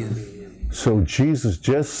Jesus. So Jesus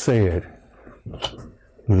just said,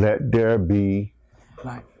 let there be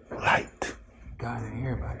Light. light. God and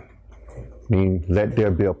everybody. Meaning, let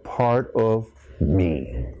there be a part of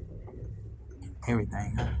me.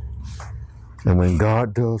 Everything. Huh? And when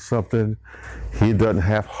God does something, he doesn't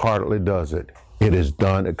half-heartedly does it. It is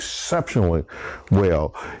done exceptionally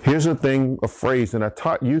well. Here's a thing, a phrase, and I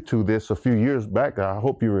taught you to this a few years back. I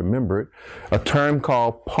hope you remember it. A term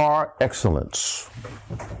called par excellence.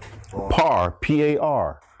 Par,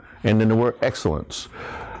 P-A-R, and then the word excellence.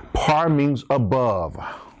 Par means above.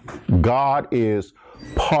 God is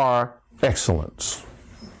par excellence.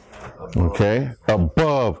 Okay?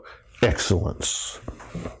 Above excellence.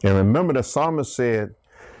 And remember, the psalmist said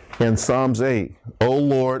in Psalms 8, O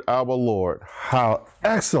Lord, our Lord, how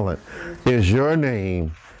excellent is your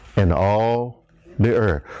name in all the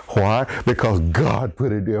earth. Why? Because God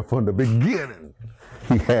put it there from the beginning.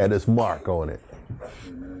 He had his mark on it.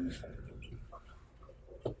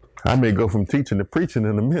 I may go from teaching to preaching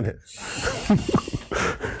in a minute.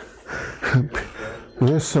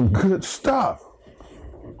 There's some good stuff.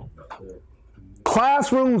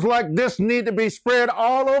 Classrooms like this need to be spread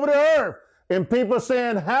all over the earth. And people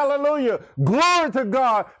saying, hallelujah, glory to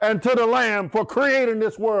God and to the Lamb for creating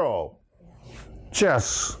this world.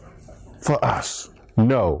 Just for us.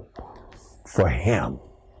 No, for him.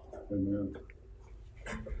 Amen.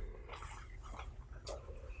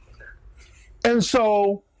 And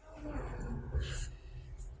so,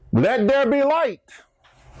 let there be light.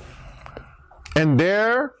 And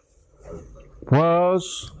there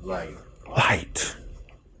was light.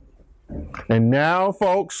 And now,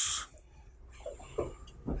 folks,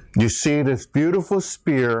 You see this beautiful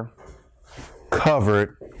spear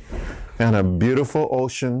covered in a beautiful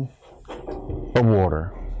ocean of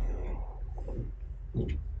water.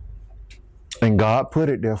 And God put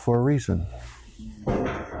it there for a reason.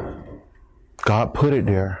 God put it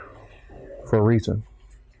there for a reason.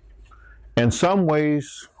 In some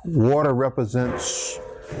ways, water represents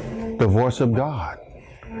the voice of God.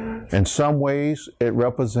 In some ways, it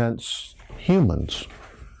represents humans.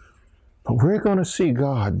 But we're going to see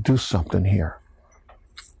God do something here.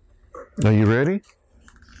 Are you ready?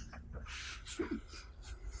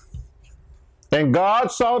 And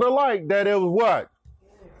God saw the light that it was what?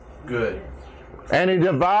 Good. And he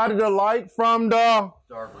divided the light from the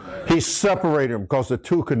Darkness. He separated them because the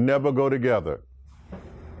two could never go together.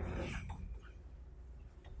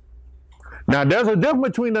 Now, there's a difference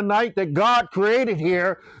between the night that God created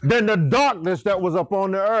here than the darkness that was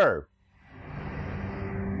upon the earth.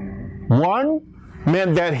 One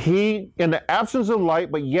meant that he, in the absence of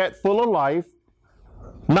light, but yet full of life,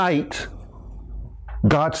 night,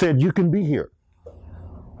 God said, you can be here.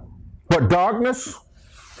 But darkness,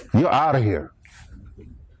 you're out of here.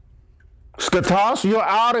 Skatos, you're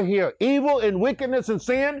out of here. Evil and wickedness and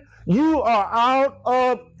sin, you are out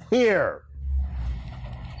of here.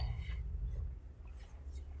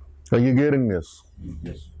 Are you getting this?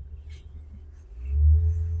 Yes.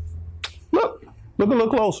 Look a little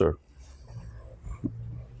closer.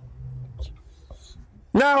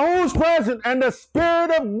 Now who's present? And the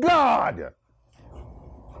Spirit of God.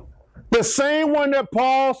 The same one that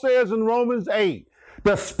Paul says in Romans 8.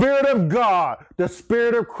 The Spirit of God, the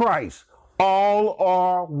Spirit of Christ, all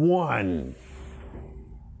are one.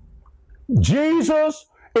 Jesus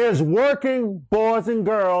is working, boys and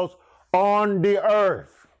girls, on the earth.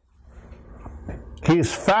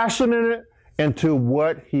 He's fashioning it into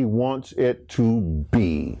what he wants it to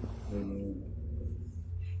be.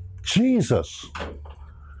 Jesus,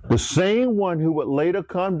 the same one who would later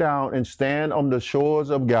come down and stand on the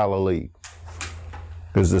shores of Galilee,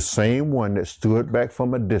 is the same one that stood back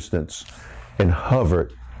from a distance and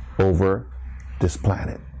hovered over this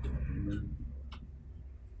planet.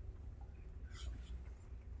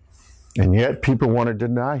 And yet people want to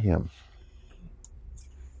deny him.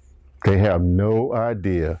 They have no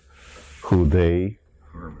idea who they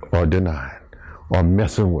are denying or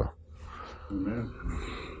messing with. Amen.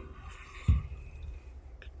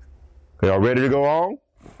 Y'all ready to go on?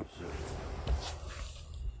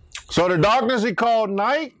 So the darkness he called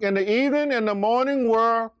night, and the evening and the morning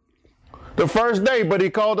were the first day, but he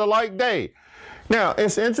called the light day. Now,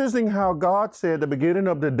 it's interesting how God said the beginning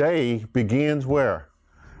of the day begins where?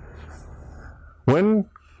 When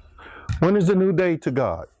is the new day to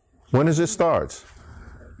God? When does it start?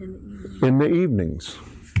 In the evenings.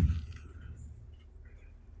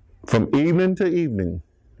 From evening to evening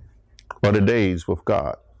are the days with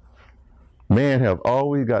God. Man have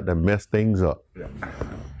always got to mess things up.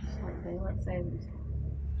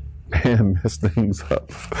 And mess things up.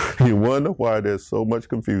 You wonder why there's so much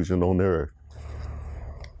confusion on the earth.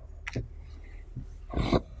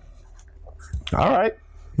 All right,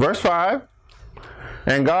 verse 5.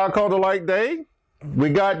 And God called the light day.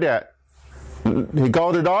 We got that. He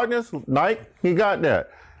called the darkness night. He got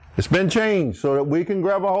that. It's been changed so that we can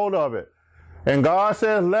grab a hold of it. And God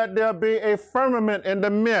says, let there be a firmament in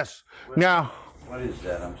the midst. Now, What is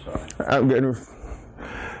that? I'm sorry.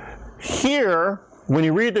 Here, when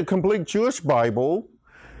you read the complete Jewish Bible,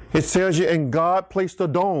 it tells you, and God placed a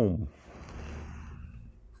dome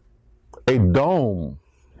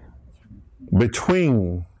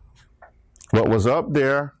between what was up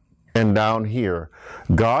there and down here.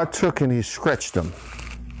 God took and he stretched them.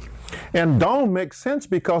 And dome makes sense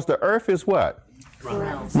because the earth is what?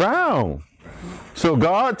 Round. So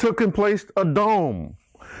God took and placed a dome.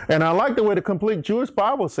 And I like the way the complete Jewish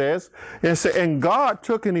Bible says, and God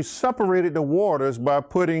took and he separated the waters by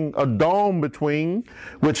putting a dome between,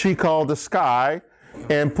 which he called the sky,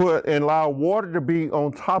 and allow water to be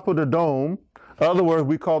on top of the dome. In other words,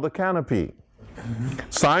 we call the canopy.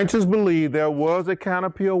 Scientists believe there was a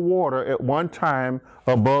canopy of water at one time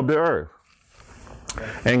above the earth.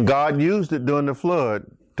 And God used it during the flood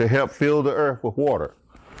to help fill the earth with water.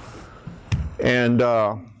 And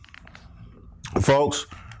folks,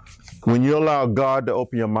 when you allow God to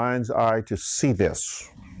open your mind's eye to see this,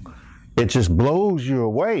 it just blows you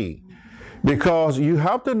away. Because you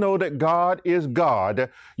have to know that God is God.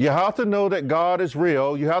 You have to know that God is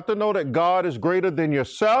real. You have to know that God is greater than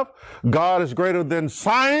yourself. God is greater than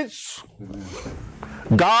science.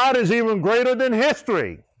 God is even greater than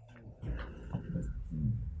history.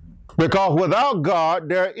 Because without God,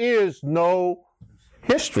 there is no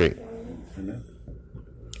history.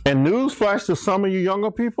 And newsflash to some of you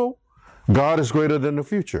younger people, God is greater than the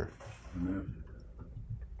future.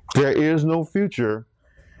 There is no future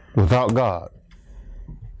without God.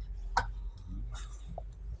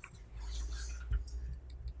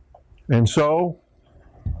 And so,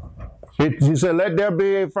 he said, let there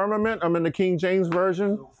be a firmament. I'm in the King James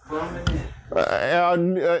Version.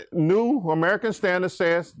 New American Standard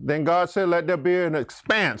says, then God said, let there be an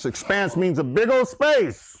expanse. Expanse means a big old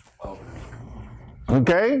space.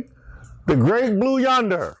 Okay? The great blue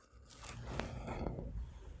yonder.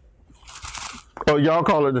 Oh, y'all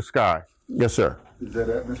call it the sky. Yes, sir. Is that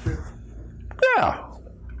atmosphere? Yeah.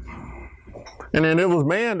 And then it was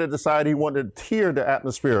man that decided he wanted to tier the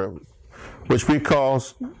atmosphere, which we call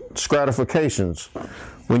stratifications,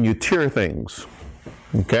 when you tier things.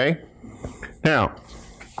 Okay? Now,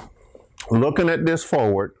 looking at this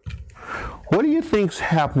forward, what do you think's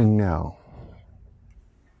happening now?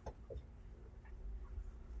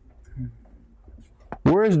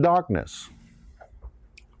 Where is darkness?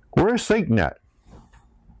 Where is Satan at?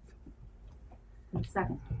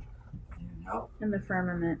 Second. In the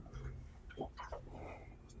firmament.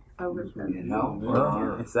 Over the.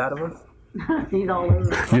 Well, inside of us. He's all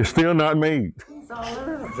over. You're still not made. He's all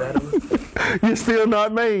over. Inside of us. You're still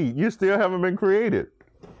not made. You still haven't been created.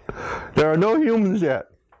 There are no humans yet.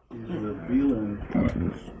 He's revealing.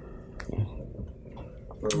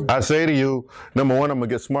 I say to you, number one, I'm going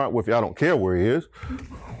to get smart with you. I don't care where he is.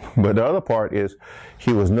 But the other part is,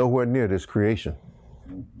 he was nowhere near this creation.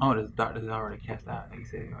 Oh, this darkness is already cast out. Like you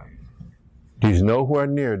said, right? He's nowhere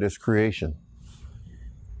near this creation.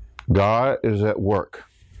 God is at work.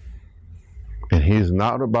 And he's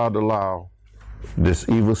not about to allow this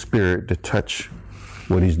evil spirit to touch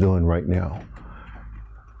what he's doing right now.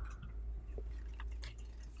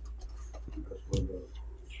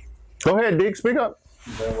 Go ahead, Dick, speak up.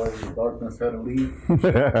 Is that why the darkness had to leave?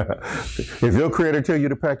 If your creator tell you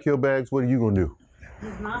to pack your bags, what are you going to do?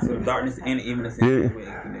 He's not. So darkness and even the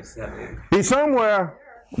same. He's somewhere,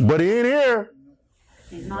 but he ain't here.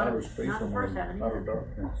 He's not. Outer space Not the and first heaven. outer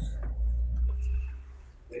darkness.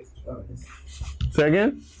 Say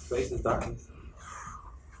again? Space is darkness.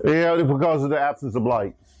 Yeah, because of the absence of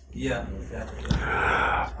light. Yeah,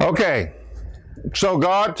 exactly. Okay. So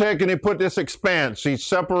God taken and put this expanse. He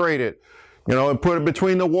separated, and put it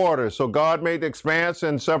between the waters. So God made the expanse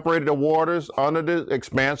and separated the waters under the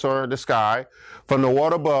expanse or the sky from the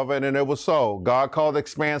water above it, and it was so. God called the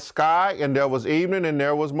expanse sky, and there was evening and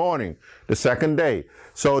there was morning, the second day.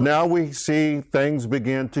 So now we see things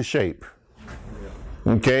begin to shape.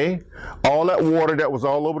 Okay? All that water that was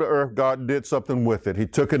all over the earth, God did something with it. He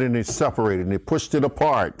took it and he separated and he pushed it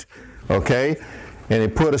apart. Okay? And he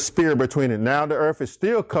put a spear between it. Now the earth is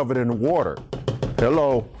still covered in water.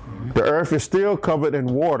 Hello? The earth is still covered in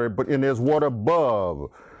water, but there's water above.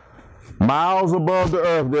 Miles above the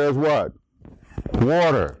earth, there's what?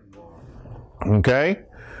 Water. Okay?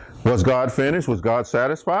 Was God finished? Was God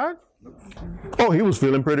satisfied? Oh, he was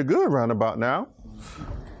feeling pretty good round about now.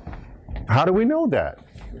 How do we know that?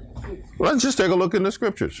 Let's just take a look in the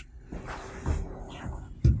scriptures.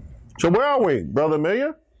 So where are we, Brother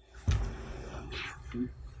Amelia?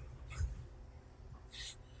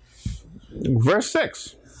 Verse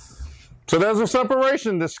 6. So there's a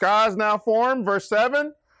separation. The sky is now formed. Verse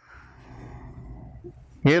 7.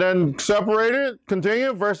 He then separated,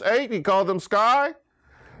 continued. Verse 8, he called them sky.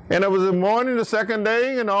 And it was the morning, the second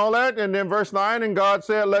day, and all that. And then verse 9, and God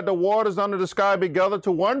said, let the waters under the sky be gathered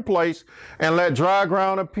to one place, and let dry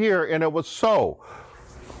ground appear. And it was so.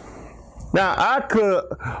 Now, I could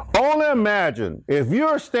only imagine if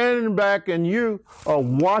you're standing back and you are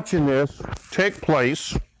watching this take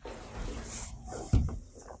place,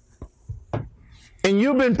 and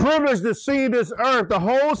you've been privileged to see this earth, the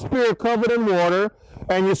whole sphere covered in water,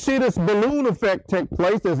 and you see this balloon effect take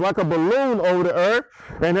place. There's like a balloon over the earth,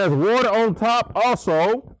 and there's water on top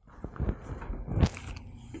also.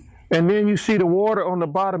 And then you see the water on the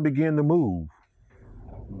bottom begin to move.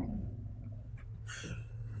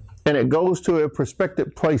 And it goes to its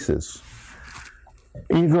prospective places.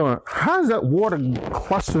 And you're going, how's that water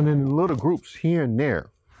clustering in little groups here and there?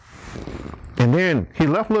 And then he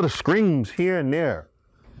left little streams here and there.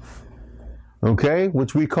 Okay,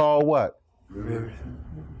 which we call what? Rivers.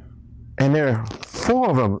 And there are 4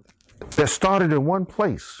 of them that started in one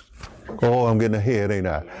place. Oh, I'm getting ahead, ain't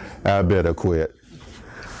I? I better quit.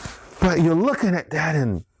 But you're looking at that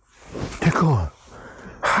and you're going,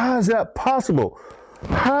 how is that possible?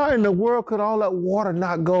 How in the world could all that water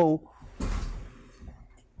not go?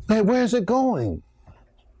 Hey, where's it going?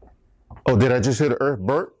 Oh, did I just hear the earth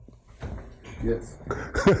burp? Yes.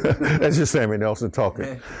 That's just Sammy Nelson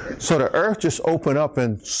talking. So the earth just opened up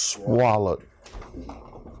and swallowed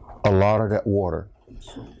a lot of that water.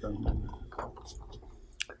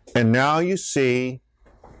 And now you see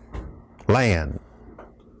land.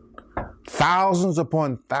 Thousands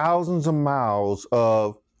upon thousands of miles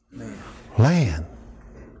of land.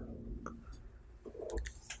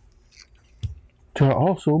 There are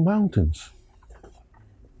also mountains.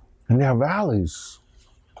 And there are valleys.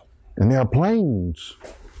 And there are plains.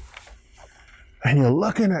 And you're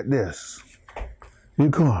looking at this. You're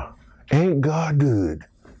going, ain't God good?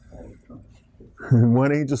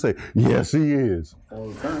 One angel say, yes, he is. All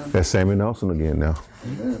the time. That's Sammy Nelson again now.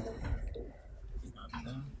 Amen.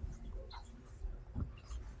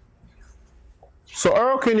 So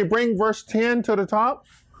Earl, can you bring verse 10 to the top?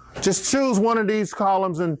 Just choose one of these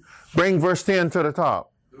columns and bring verse 10 to the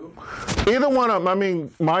top. Either one of them. I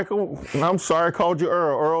mean, Michael, I'm sorry I called you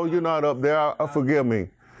Earl. Earl, you're not up there. Forgive me.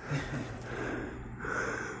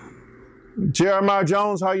 Jeremiah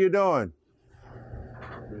Jones, how you doing?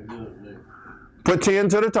 Put 10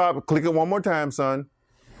 to the top. Click it one more time, son.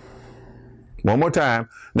 One more time.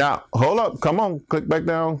 Now, hold up. Come on. Click back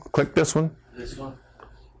down. Click this one. This one?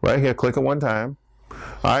 Right here. Click it one time.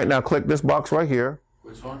 All right, now click this box right here.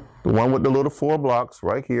 Which one? The one with the little 4 blocks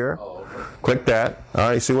right here. Oh, okay. Click that.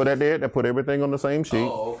 All right, see what that did? That put everything on the same sheet.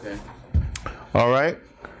 Oh, okay. All right.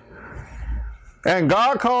 And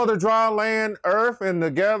God called the dry land earth, and the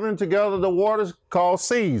gathering together the waters called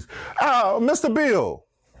seas. Mr. Bill.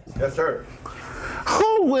 Yes, sir.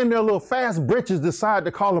 Who in their little fast britches decide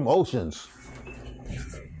to call them oceans?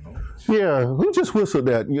 Yeah, who just whistled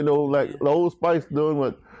that? You know, like the Old Spice doing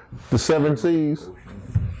what? The 7 Seas?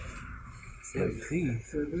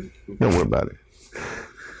 Don't worry about it.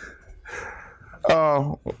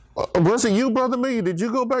 Was it you, Brother Me? Did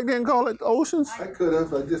you go back there and call it oceans? I could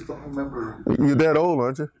have, I just don't remember. You're that old,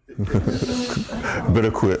 aren't you?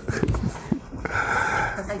 Better quit.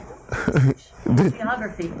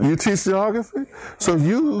 Geography. You teach geography? So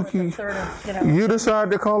you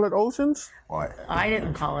decided to call it oceans? I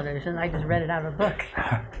didn't call it ocean. I just read it out of a book.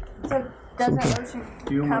 So doesn't ocean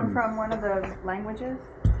come from one of the languages?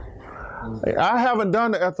 I haven't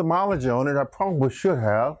done the etymology on it. I probably should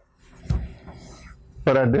have,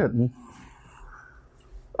 but I didn't.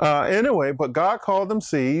 Anyway, but God called them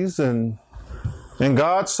seas, and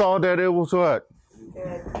God saw that it was what?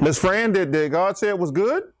 Miss Fran, did God say it was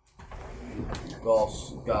good?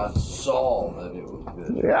 God saw that it was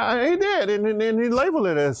good. Yeah, he did, and he labeled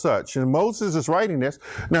it as such. And Moses is writing this.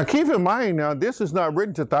 Now, keep in mind, now, this is not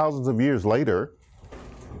written to thousands of years later.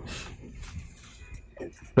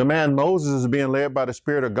 The man Moses is being led by the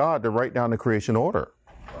Spirit of God to write down the creation order.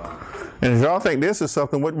 And if y'all think this is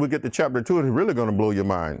something, when we get to chapter 2, it's really going to blow your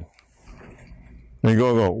mind. And you're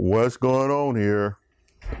going to go, what's going on here?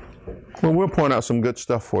 Well, we'll point out some good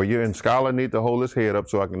stuff for you. And Skylar needs to hold his head up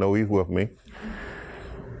so I can know he's with me.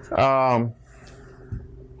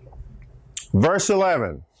 Verse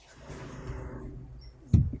 11.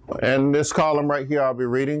 And this column right here I'll be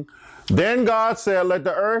reading. Then God said, let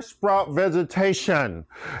the earth sprout vegetation.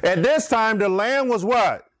 At this time, the land was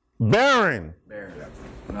what? Barren. Barren.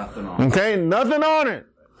 Nothing on it. Okay, nothing on it.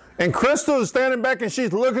 And Crystal is standing back and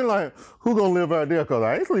she's looking like, who gonna live out there? Because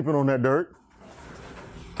I ain't sleeping on that dirt.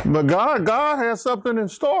 But God has something in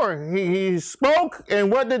store. He spoke,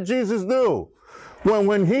 and what did Jesus do?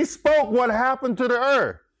 When he spoke, what happened to the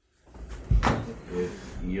earth?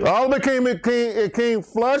 All it came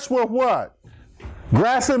flush with what?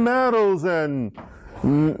 Grassy meadows and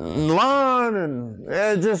lawn, and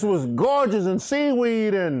it just was gorgeous, and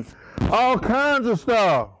seaweed and all kinds of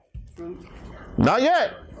stuff. Not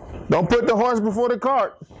yet. Don't put the horse before the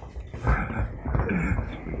cart.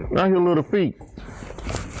 Not your little feet.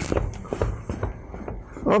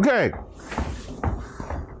 Okay.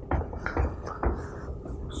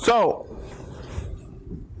 So,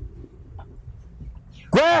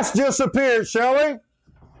 grass just appeared, Shelley.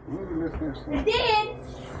 It did.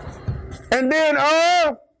 And then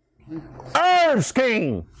herbs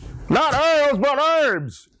came. Not herbs, but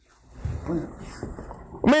herbs.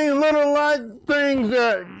 I mean, little like things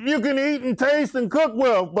that you can eat and taste and cook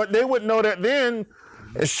with, but they wouldn't know that then.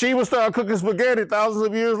 She would start cooking spaghetti thousands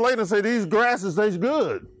of years later and say, these grasses taste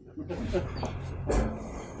good.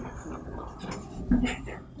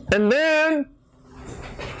 And then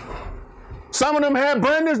some of them had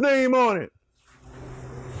Brenda's name on it.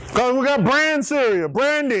 Because we got brand cereal,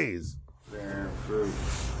 Brandy's. Barren fruit.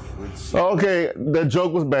 Okay, that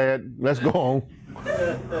joke was bad. Let's go on.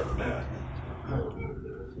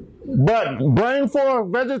 But bring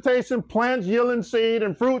forth vegetation, plants yielding seed,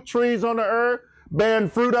 and fruit trees on the earth, bearing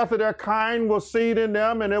fruit after their kind with seed in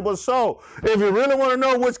them, and it was so. If you really want to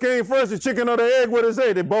know which came first, the chicken or the egg, what did it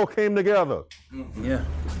say? They both came together. Yeah.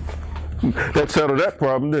 That settled that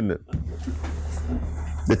problem, didn't it?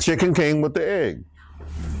 The chicken came with the egg.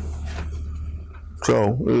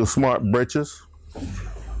 So, it was smart britches.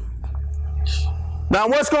 Now,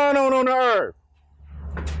 what's going on the earth?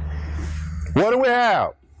 What do we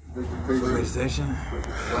have? Vegetation.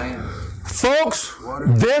 Land. Folks,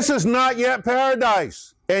 this is not yet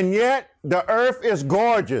paradise, and yet the earth is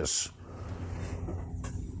gorgeous.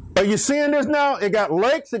 Are you seeing this now? It got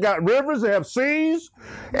lakes, it got rivers, it has seas,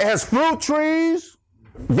 it has fruit trees,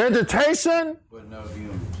 vegetation. But no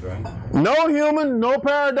humans, right? No human, no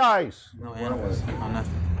paradise. No animals. No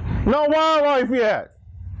nothing. No wildlife yet.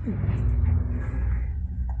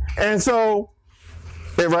 And so,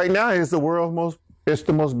 it right now is the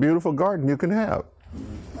the most beautiful garden you can have.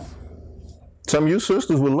 Some of you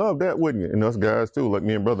sisters would love that, wouldn't you? And us guys too, like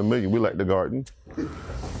me and Brother Million, we like the garden.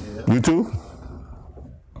 You too?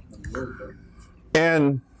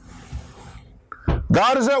 And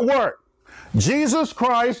God is at work. Jesus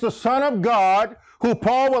Christ, the Son of God, who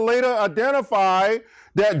Paul will later identify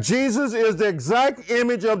that Jesus is the exact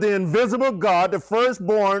image of the invisible God, the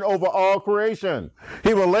firstborn over all creation.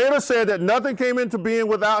 He will later say that nothing came into being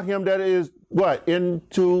without him, that is, what?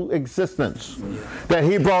 Into existence. That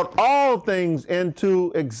he brought all things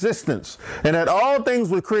into existence. And that all things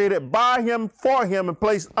were created by him, for him, and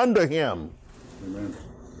placed under him. Amen.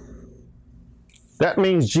 That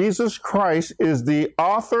means Jesus Christ is the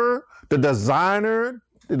author, the designer,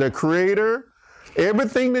 the creator,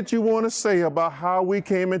 everything that you want to say about how we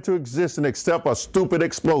came into existence except a stupid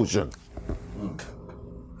explosion.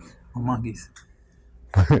 Monkeys.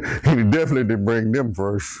 He definitely did bring them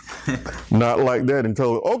first. Not like that and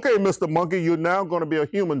told, okay, Mr. Monkey, you're now going to be a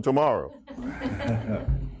human tomorrow.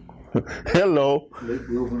 Hello.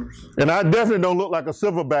 And I definitely don't look like a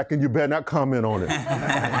silverback, and you better not comment on it.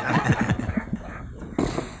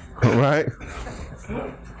 All right?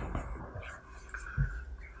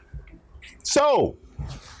 So,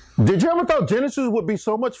 did you ever thought Genesis would be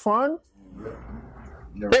so much fun?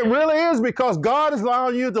 It really is, because God is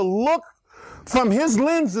allowing you to look from his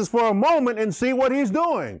lenses for a moment and see what he's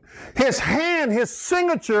doing. His hand, his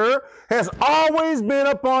signature has always been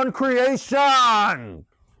upon creation.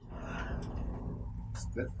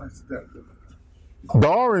 Step by step.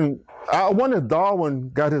 Darwin, I wonder if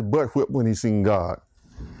Darwin got his butt whipped when he seen God.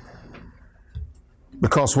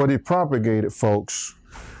 Because what he propagated, folks,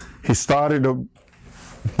 he started a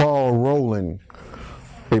ball rolling,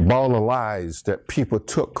 a ball of lies that people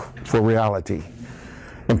took for reality.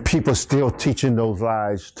 And people still teaching those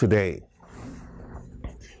lies today.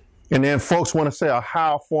 And then folks want to say a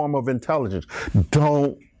higher form of intelligence.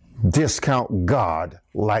 Don't discount God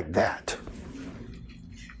like that.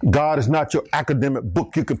 God is not your academic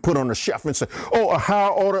book you can put on the shelf and say, oh, a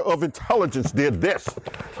higher order of intelligence did this,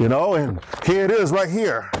 you know, and here it is right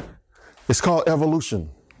here. It's called evolution.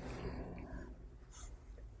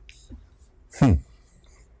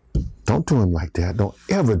 Don't do him like that. Don't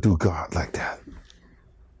ever do God like that.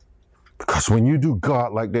 Because when you do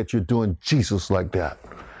God like that, you're doing Jesus like that.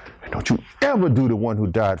 And don't you ever do the one who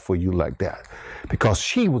died for you like that. Because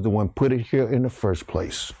she was the one put it here in the first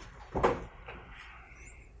place.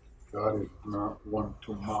 God is not one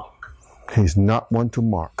to mock. He's not one to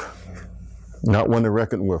mock. Not one to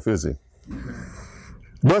reckon with, is he?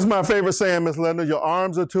 What's my favorite saying, Miss Linda? Your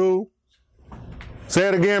arms are too? Say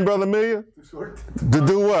it again, Brother Amelia. To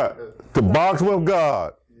do what? To box with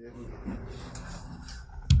God.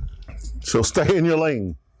 So stay in your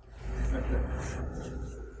lane.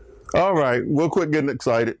 All right, we'll quit getting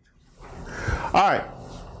excited. All right.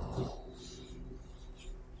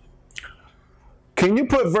 Can you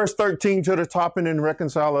put verse 13 to the top and then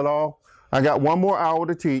reconcile it all? I got one more hour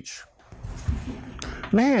to teach.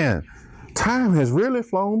 Man, time has really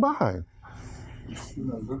flown by.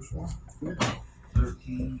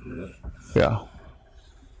 Yeah.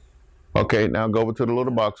 Okay, now go over to the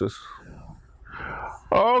little boxes.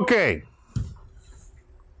 Okay.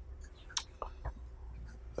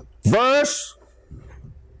 Verse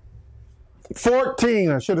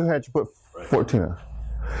 14. I should have had you put 14.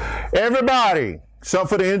 Everybody, except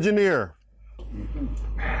for the engineer.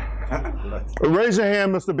 Raise your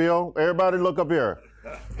hand, Mr. Bill. Everybody look up here.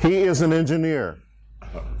 He is an engineer.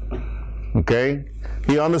 Okay?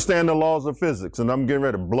 He understands the laws of physics, and I'm getting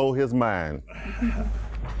ready to blow his mind.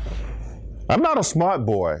 I'm not a smart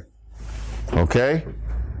boy. Okay?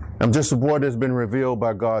 I'm just a boy that's been revealed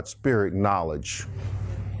by God's Spirit knowledge.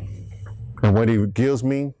 And what he gives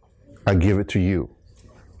me, I give it to you.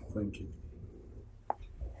 Thank you.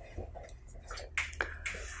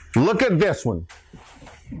 Look at this one.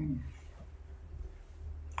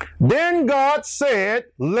 Then God said,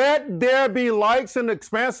 let there be lights in the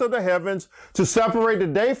expanse of the heavens to separate the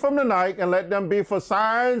day from the night, and let them be for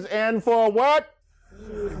signs and for what?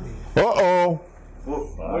 Uh-oh.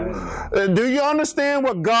 Do you understand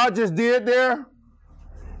what God just did there?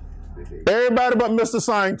 Everybody but Mr.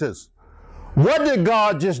 Scientist. What did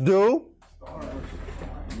God just do?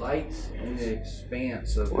 Lights in the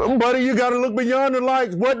expanse of Buddy, you got to look beyond the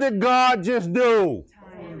lights. What did God just do?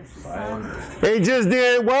 He just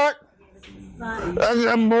did what?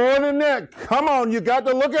 More than that. Come on, you got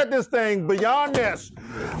to look at this thing beyond this.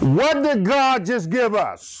 What did God just give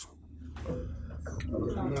us?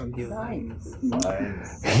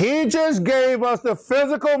 He just gave us the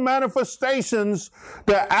physical manifestations,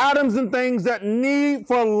 the atoms and things that need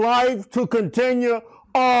for life to continue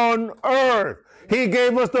on earth. He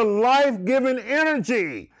gave us the life-giving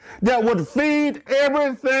energy that would feed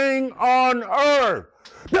everything on earth.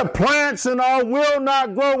 The plants and all will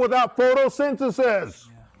not grow without photosynthesis.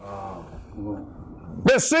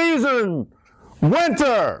 The season,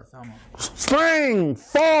 winter, spring,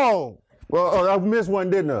 fall. Well, I missed one,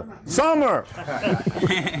 didn't I? Summer.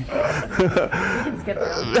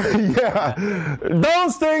 Yeah.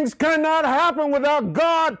 Those things cannot happen without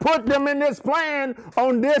God put them in this plan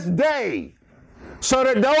on this day, so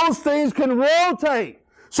that those things can rotate,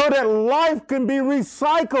 so that life can be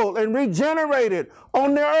recycled and regenerated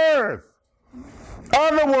on the earth.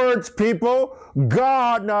 Other words, people,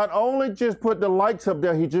 God not only just put the lights up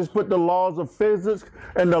there, he just put the laws of physics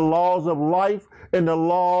and the laws of life and the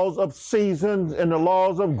laws of seasons and the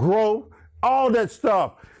laws of growth, all that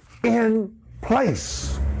stuff in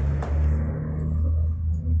place.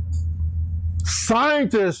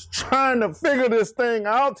 Scientists trying to figure this thing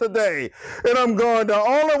out today. And I'm going, the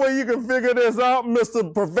only way you can figure this out,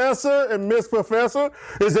 Mr. Professor and Miss Professor,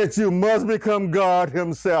 is that you must become God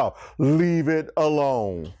himself. Leave it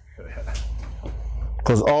alone.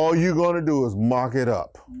 Because all you're going to do is mock it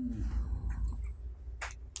up.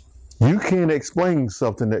 You can't explain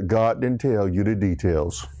something that God didn't tell you the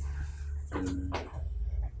details.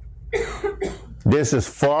 This is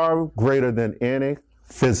far greater than any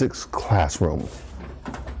physics classroom.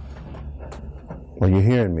 Are you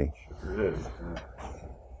hearing me?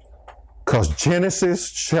 Because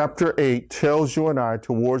Genesis chapter 8 tells you and I,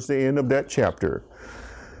 towards the end of that chapter,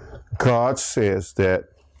 God says that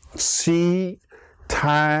seed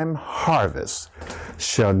time harvest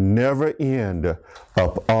shall never end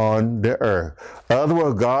upon the earth. In other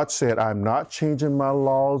words, God said, I'm not changing my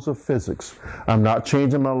laws of physics. I'm not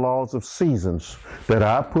changing my laws of seasons that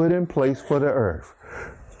I put in place for the earth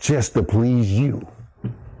just to please you.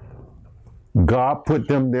 God put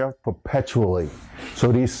them there perpetually.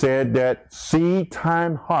 So he said that seed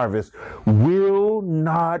time harvest will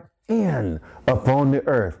not end upon the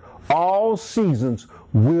earth. All seasons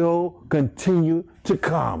will continue to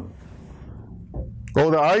come. Oh,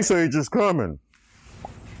 the ice age is coming.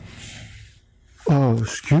 Oh,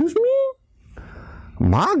 excuse me?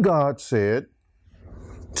 My God said,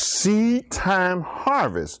 seed time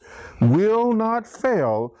harvest will not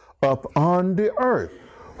fail upon the earth.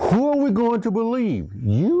 Who are we going to believe?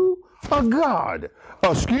 You or God?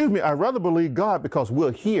 Oh, excuse me, I'd rather believe God because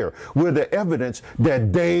we're here. We're the evidence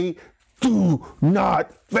that they do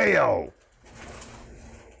not fail.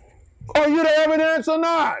 Are you the evidence or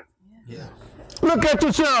not? Yeah. Look at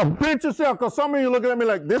yourself, pinch yourself, because some of you looking at me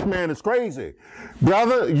like, this man is crazy.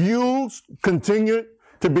 Brother, you continue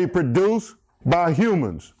to be produced by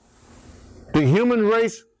humans. The human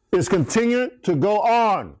race is continuing to go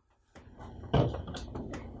on.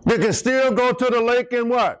 You can still go to the lake and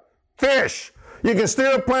what? Fish. You can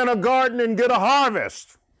still plant a garden and get a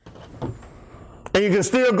harvest. And you can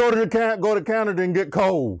still go to Canada and get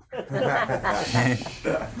cold.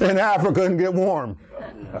 In Africa and get warm.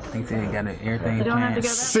 I think they got everything. You don't have to go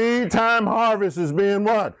back. Seed time harvest is being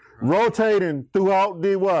what? Rotating throughout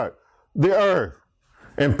the what? The earth.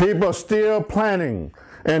 And people are still planting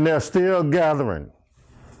and they're still gathering.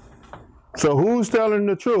 So who's telling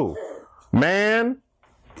the truth? Man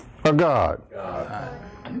or God? God.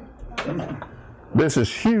 This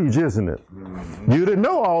is huge, isn't it? You didn't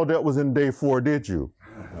know all that was in day 4, did you?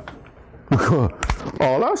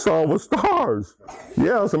 All I saw was stars.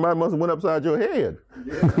 Yeah, somebody must have went upside your head.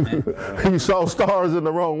 You saw stars in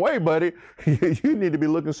the wrong way, buddy. You need to be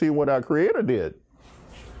looking to see what our Creator did.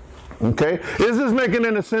 Okay? Is this making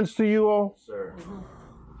any sense to you all? Sir.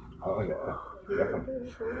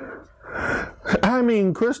 I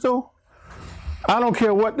mean, Crystal, I don't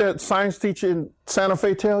care what that science teacher in Santa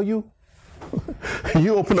Fe tell you.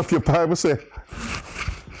 You open up your Bible and say,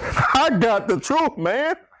 I got the truth,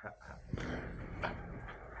 man.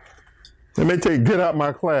 It may tell you, get out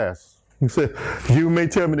my class. He said, you may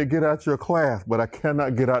tell me to get out your class, but I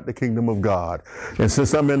cannot get out the kingdom of God. And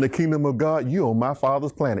since I'm in the kingdom of God, you're on my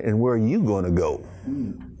Father's planet. And where are you going to go?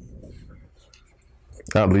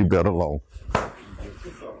 I'll leave that alone.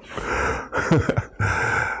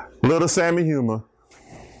 Little Sammy humor.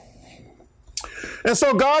 And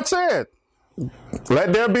so God said,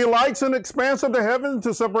 let there be lights in the expanse of the heavens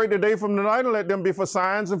to separate the day from the night, and let them be for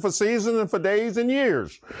signs and for seasons and for days and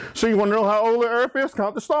years. So you want to know how old the earth is?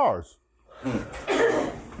 Count the stars. Too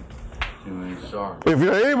many stars. If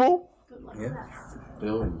you're able. Yeah.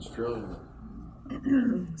 Billions, trillions.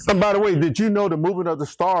 And by the way, did you know the movement of the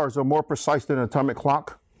stars are more precise than an atomic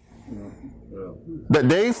clock? That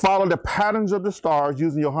they follow the patterns of the stars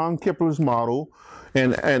using Johann Kepler's model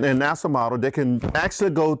and NASA model. They can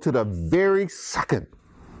actually go to the very second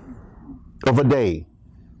of a day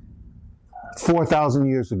 4,000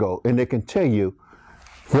 years ago, and they can tell you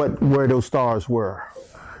where those stars were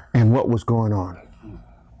and what was going on.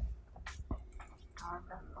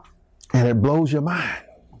 And it blows your mind.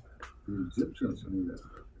 The Egyptians knew that.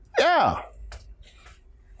 Yeah.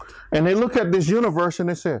 And they look at this universe and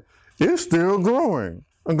they say, it's still growing.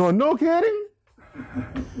 I'm going, no kidding?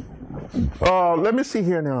 Let me see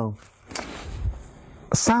here now.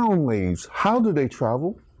 Sound waves, how do they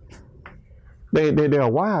travel? They're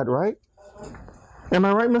wide, right? Am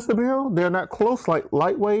I right, Mr. Bill? They're not close like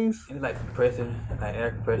light waves? It's like compressing, like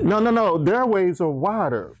air compressing. No. Their waves are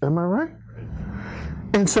wider. Am I right?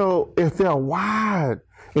 And so if they're wide,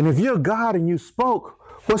 and if you're God and you spoke,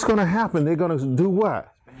 what's going to happen? They're going to do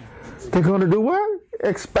what? They're going to do what?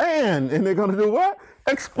 Expand. And they're going to do what?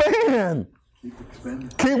 Expand. Keep expanding.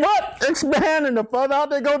 Keep what? Expanding. The further out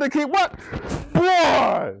they go, they keep what?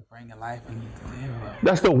 Boy! Bringing life and everywhere.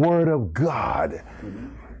 That's the word of God. Mm-hmm.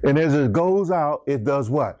 And as it goes out, it does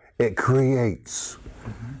what? It creates.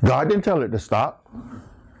 Mm-hmm. God didn't tell it to stop.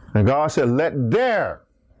 And God said, let there.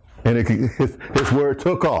 And his word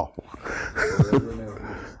took off.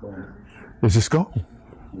 It's just gone.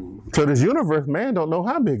 So this universe, man, don't know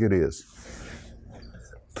how big it is.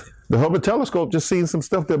 The Hubble telescope just seen some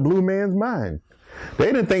stuff that blew man's mind. They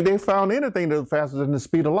didn't think they found anything that was faster than the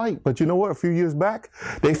speed of light. But you know what? A few years back,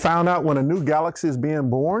 they found out when a new galaxy is being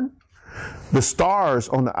born, the stars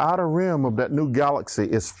on the outer rim of that new galaxy,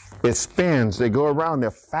 it spins. They go around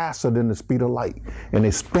there faster than the speed of light. And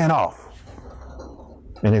they spin off.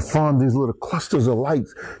 And they form these little clusters of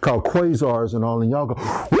lights called quasars and all. And y'all go,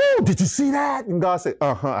 woo, did you see that? And God said,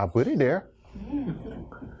 I put it there.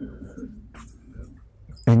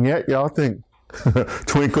 And yet y'all think,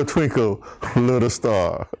 twinkle, twinkle, little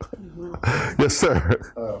star. Yes, sir.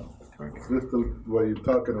 Just what you're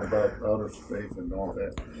talking about, outer space and all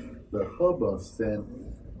that. The Hubble sent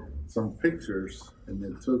some pictures, and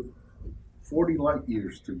it took 40 light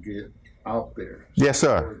years to get out there. Yes,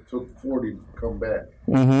 sir. It took 40 to come back.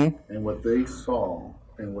 Mm-hmm. And what they saw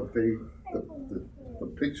and what the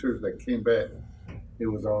pictures that came back, it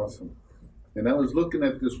was awesome. And I was looking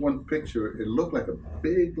at this one picture, it looked like a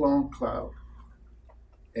big long cloud.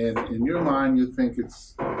 And in your mind, you think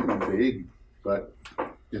it's big, but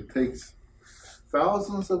it takes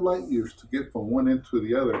thousands of light years to get from one end to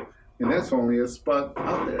the other. And that's only a spot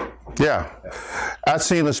out there. Yeah. I've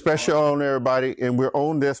seen a special on everybody, and we're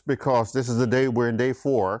on this because this is the day we're in day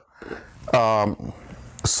 4.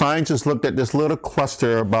 Scientists looked at this little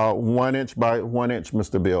cluster about 1 inch by 1 inch,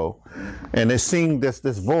 Mr. Bill, and they're seeing this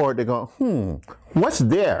void. They go, what's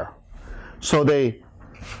there? So they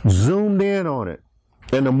zoomed in on it.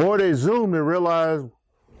 And the more they zoomed, they realized,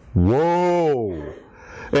 whoa.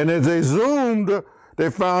 And as they zoomed,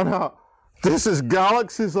 they found out this is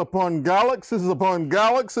galaxies upon galaxies upon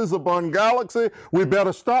galaxies upon galaxy. We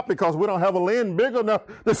better stop because we don't have a lens big enough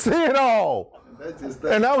to see it all.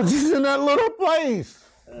 And I was just in that little place.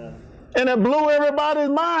 And it blew everybody's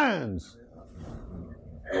minds.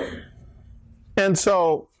 And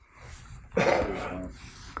so,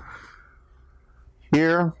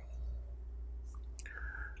 here,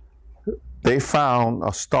 they found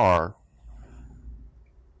a star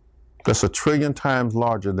that's 1 trillion times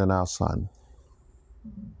larger than our sun.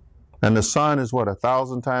 And the sun is what,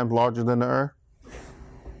 1,000 times larger than the earth?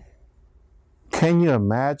 Can you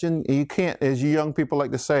imagine? You can't, as you young people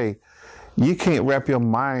like to say, you can't wrap your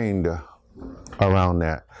mind around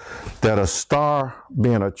that. That a star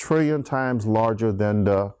being 1 trillion times larger than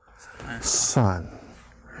the sun.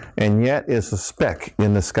 And yet it's a speck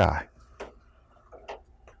in the sky.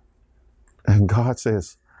 And God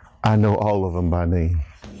says, I know all of them by name.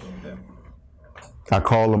 I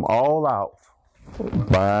call them all out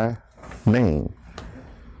by name.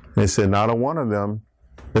 They said not a one of them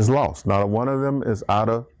is lost. Not a one of them is out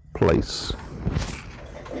of place.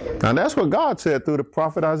 Now that's what God said through the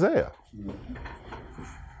prophet Isaiah.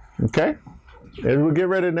 Okay? As we get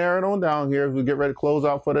ready to narrow it on down here, as we get ready to close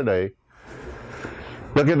out for today,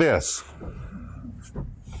 look at this.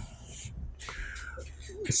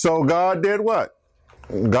 So God did what?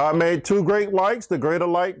 God made two great lights, the greater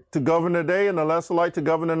light to govern the day and the lesser light to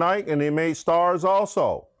govern the night, and he made stars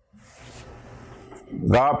also.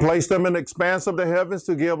 God placed them in the expanse of the heavens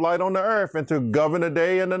to give light on the earth and to govern the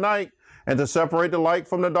day and the night and to separate the light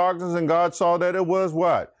from the darkness. And God saw that it was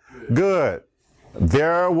what? Good.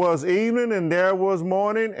 There was evening and there was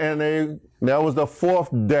morning, and that was the fourth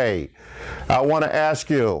day. I want to ask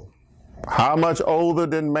you, how much older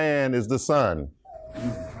than man is the sun?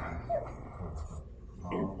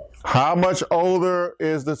 How much older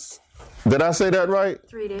is the... Did I say that right?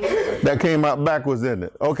 3 days. That came out backwards, didn't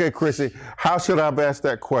it? Okay, Chrissy, how should I ask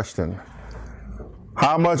that question?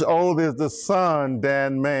 How much older is the sun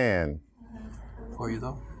than man? 4 years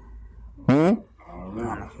old. 3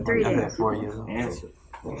 I said days. 4 years old. Answer.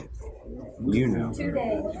 You know. 2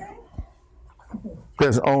 days.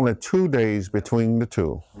 There's only 2 days between the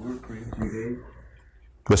two.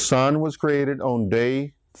 The sun was created on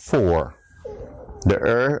day 4.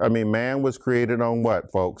 Man was created on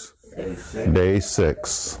what, folks? Day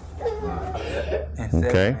 6. And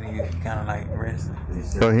Okay. he kind of like rest.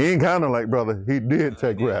 So he ain't kind of like, brother. He did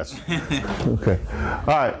take rest. Okay. All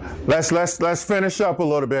right. Let's finish up a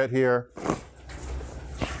little bit here.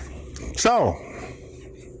 So,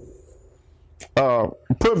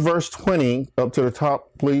 put verse 20 up to the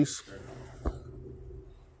top, please.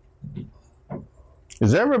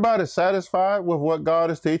 Is everybody satisfied with what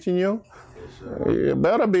God is teaching you? It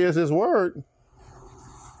better be as His word.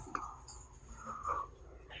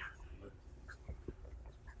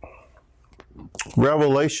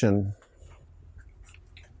 Revelation,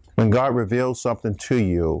 when God reveals something to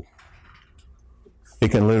you, it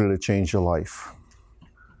can literally change your life.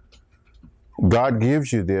 God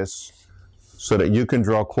gives you this so that you can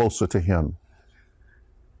draw closer to Him,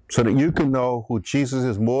 so that you can know who Jesus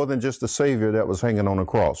is more than just the Savior that was hanging on the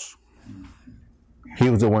cross. He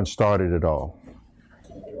was the one started it all.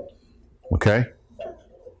 Okay?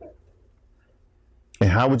 And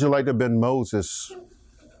how would you like to have been Moses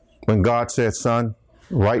when God said, son,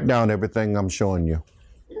 write down everything I'm showing you?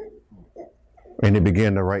 And he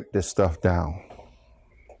began to write this stuff down.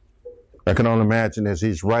 I can only imagine as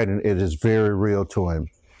he's writing, it is very real to him.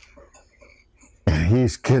 And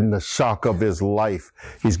he's getting the shock of his life.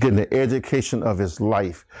 He's getting the education of his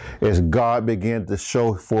life as God began to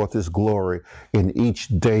show forth His glory in each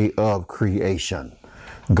day of creation.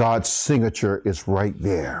 God's signature is right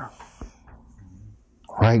there.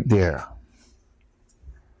 Right there.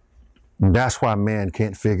 And that's why man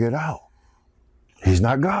can't figure it out. He's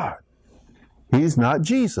not God. He's not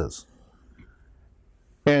Jesus.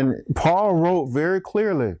 And Paul wrote very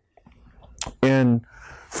clearly in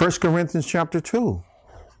 1 Corinthians chapter 2,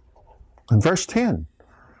 and verse 10.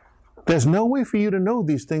 There's no way for you to know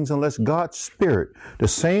these things unless God's Spirit, the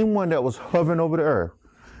same one that was hovering over the earth,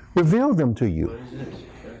 revealed them to you.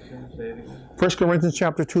 1 Corinthians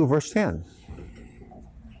chapter 2, verse 10.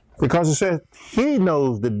 Because it says He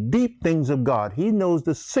knows the deep things of God. He knows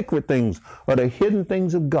the secret things or the hidden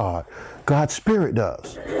things of God. God's Spirit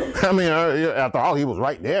does. I mean, after all, He was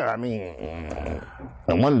right there. I mean,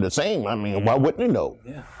 and one and the same. I mean, why wouldn't He know?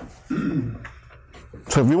 Yeah.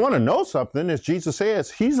 So if you want to know something, as Jesus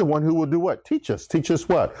says, He's the one who will do what? Teach us. Teach us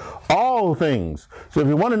what? All things. So if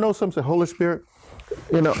you want to know something, say, Holy Spirit,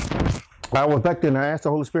 I was back there and I asked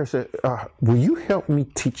the Holy Spirit, I said, will you help me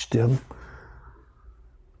teach them?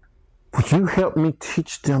 Would you help me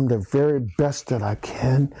teach them the very best that I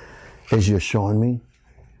can as you're showing me?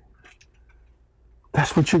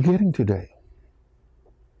 That's what you're getting today.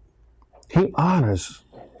 He honors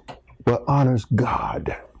what honors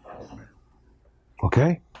God.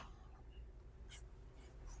 Okay?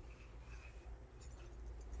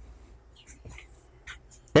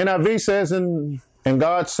 NIV says, and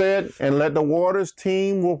God said, and let the waters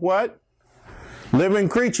teem with what? Living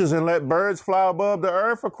creatures, and let birds fly above the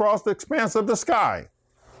earth across the expanse of the sky.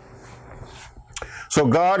 So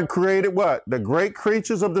God created what? The great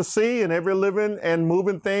creatures of the sea and every living and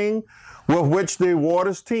moving thing with which the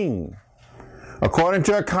waters teem, according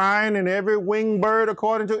to a kind, and every winged bird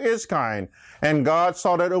according to its kind. And God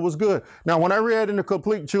saw that it was good. Now, when I read in the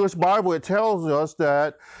complete Jewish Bible, it tells us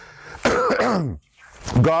that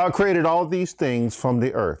God created all these things from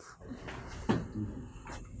the earth.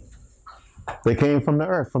 They came from the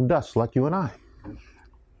earth, from dust, like you and I.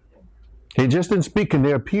 He just didn't speak and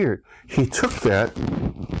they appeared. He took that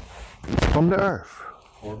from the earth.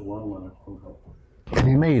 And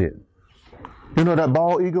he made it. You know that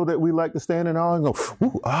bald eagle that we like to stand in awe and go,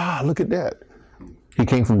 ooh, look at that. He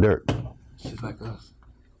came from dirt. Just like us.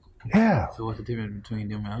 Yeah. So what's the difference between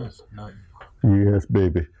them and us? Nothing. Yes,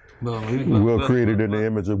 baby. We're created in the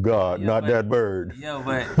image of God, not that bird. Yeah,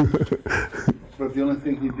 but But the only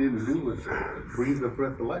thing he didn't do was breathe the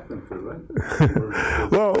breath of life into it,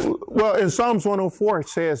 right? Well, in Psalms 104, it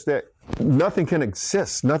says that nothing can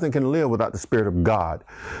exist, nothing can live without the Spirit of God.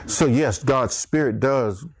 So yes, God's Spirit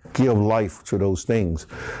does give life to those things,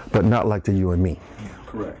 but not like to you and me.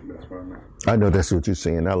 Correct. That's what I meant. I know that's what you're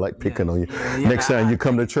saying. I like picking on you. Next time you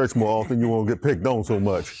come to church more often, you won't get picked on so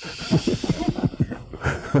much.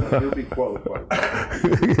 He'll be qualified.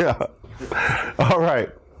 Yeah. All right.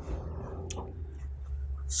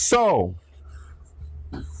 So,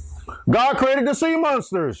 God created the sea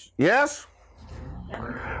monsters, yes?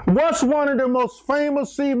 What's one of the most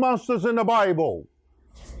famous sea monsters in the Bible?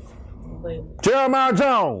 Jeremiah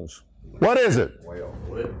Jones. What is it?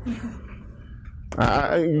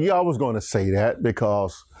 I was going to say that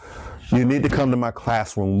because you need to come to my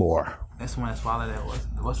classroom more. that's when I swallowed that.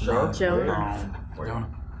 What's the name? Jonah. Jonah.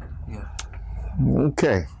 Yeah.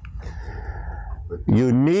 Okay.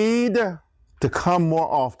 You need to come more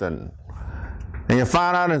often. And you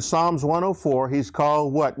find out in Psalms 104, he's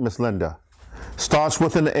called what, Miss Linda? Starts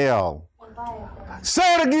with an L. Leviathan.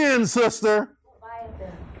 Say it again, sister.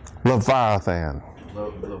 Leviathan.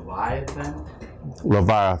 Leviathan.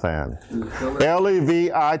 Leviathan. Leviathan.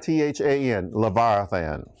 Levithan.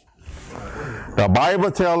 Leviathan. The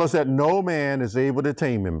Bible tells us that no man is able to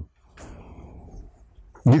tame him.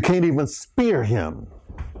 You can't even spear him,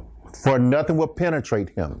 for nothing will penetrate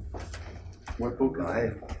him. What book is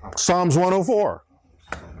that? Psalms 104.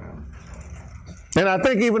 And I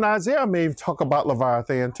think even Isaiah may talk about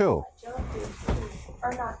Leviathan too.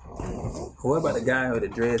 Or not. What about the guy with the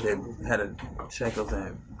dreads that had a shackles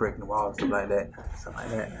and breaking the walls, stuff like that? Something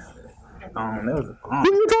like that. That was Who are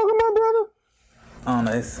you talking about, brother? I don't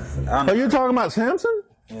know. Are you talking about Samson?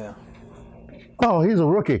 Yeah. Oh, he's a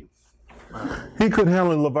rookie. He couldn't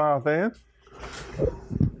handle Leviathan.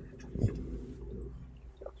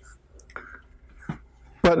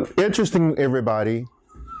 But interesting, everybody,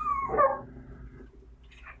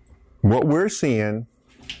 what we're seeing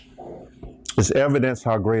is evidence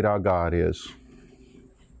how great our God is.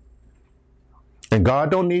 And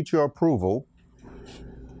God don't need your approval,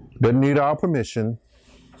 doesn't need our permission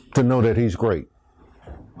to know that he's great.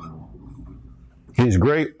 He's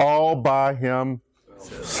great all by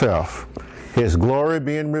himself. His glory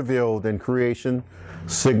being revealed in creation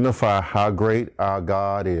signify how great our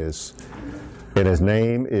God is. And his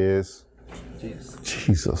name is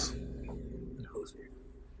Jesus.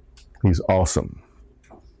 He's awesome.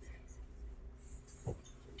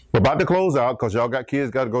 We're about to close out because y'all got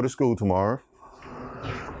kids got to go to school tomorrow.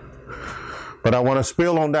 But I want to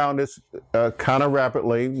spill on down this kind of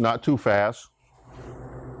rapidly, not too fast.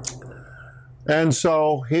 And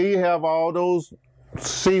so he have all those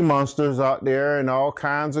sea monsters out there and all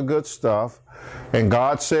kinds of good stuff. And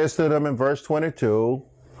God says to them in verse 22,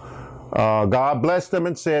 God blessed them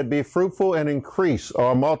and said, be fruitful and increase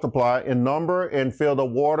or multiply in number and fill the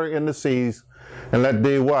water in the seas and let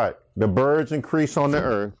the what? The birds increase on the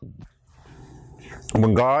earth.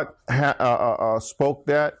 When God spoke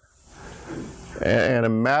that, in a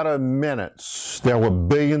matter of minutes, there were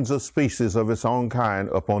billions of species of its own kind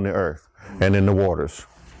upon the earth and in the waters.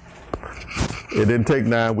 It didn't take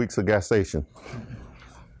 9 weeks of gestation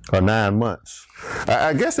or 9 months.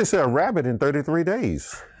 I guess they said a rabbit in 33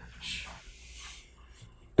 days.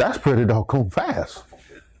 That's pretty doggone fast.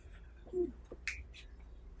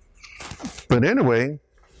 But anyway,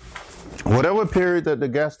 whatever period that the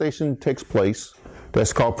gestation takes place,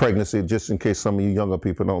 that's called pregnancy, just in case some of you younger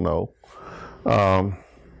people don't know.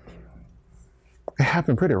 It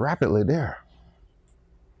happened pretty rapidly there.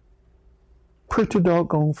 Pretty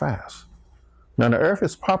doggone fast. Now the earth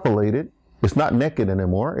is populated. It's not naked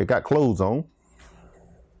anymore. It got clothes on.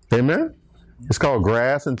 Amen? It's called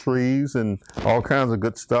grass and trees and all kinds of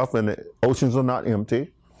good stuff. And the oceans are not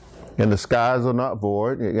empty. And the skies are not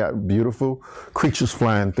void. You got beautiful creatures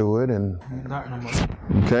flying through it. And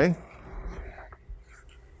okay.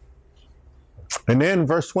 And then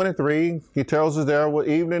verse 23, he tells us there was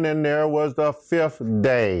evening and there was the 5th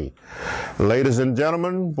day. Ladies and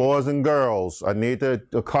gentlemen, boys and girls, I need to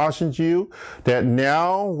caution you that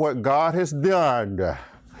now what God has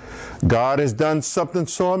done something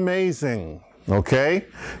so amazing. Okay?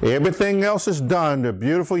 Everything else is done. The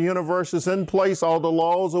beautiful universe is in place. All the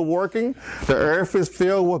laws are working. The earth is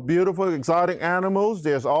filled with beautiful exotic animals.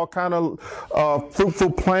 There's all kind of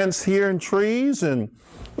fruitful plants here and trees. And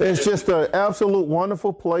It's just an absolute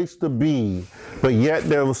wonderful place to be, but yet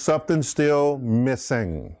there was something still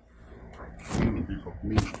missing.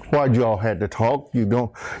 Why'd you all had to talk? You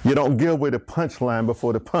don't give away the punchline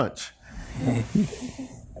before the punch.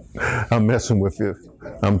 I'm messing with you.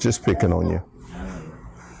 I'm just picking on you.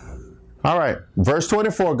 All right, verse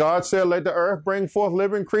 24, God said, let the earth bring forth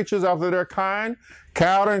living creatures after their kind,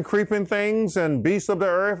 cattle and creeping things, and beasts of the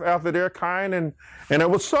earth after their kind, and it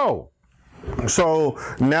was so. So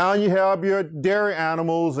now you have your dairy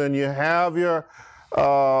animals and you have your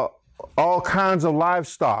all kinds of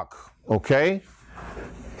livestock, okay,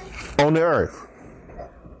 on the earth.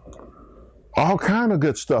 All kind of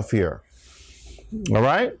good stuff here, all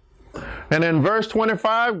right? And in verse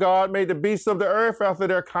 25, God made the beasts of the earth after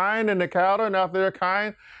their kind, and the cattle and after their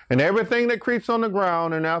kind, and everything that creeps on the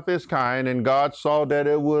ground and after its kind. And God saw that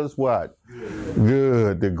it was what?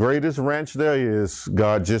 Good. The greatest ranch there is,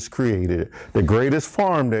 God just created it. The greatest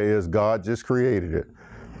farm there is, God just created it.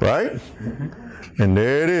 Right? And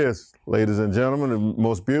there it is, ladies and gentlemen, the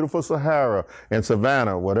most beautiful Sahara and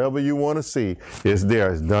Savannah, whatever you want to see, is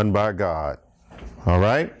there. It's done by God. All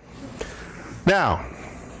right? Now,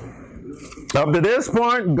 up to this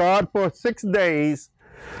point, God for 6 days,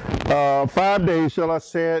 5 days, shall I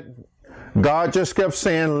say it, God just kept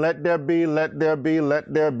saying, let there be, let there be,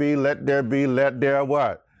 let there be, let there be, let there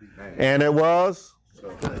what? And it was?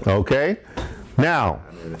 Okay. Now,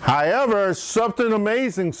 however, something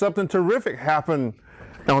amazing, something terrific happened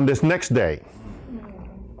on this next day.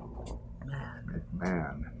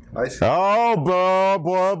 Man.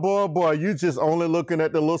 Oh, boy, you just only looking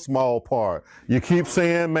at the little small part. You keep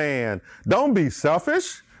saying, man, don't be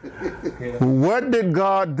selfish. What did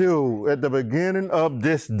God do at the beginning of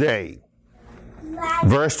this day?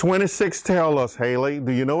 Verse 26 tells us, Haley,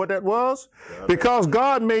 do you know what that was? Because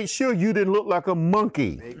God made sure you didn't look like a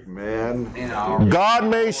monkey. Man. God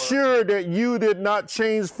made sure that you did not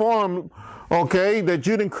change form, okay, that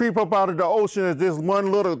you didn't creep up out of the ocean as this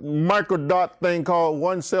one little microdot thing called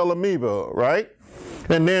one cell amoeba, right?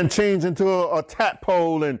 And then change into a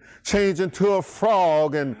tadpole and change into a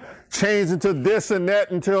frog and change into this and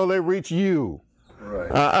that until they reach you.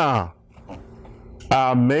 Right.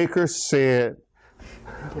 Our Maker said,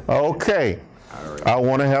 okay, I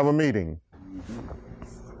want to have a meeting.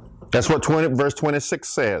 That's what verse 26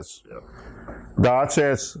 says. God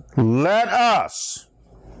says, let us.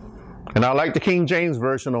 And I like the King James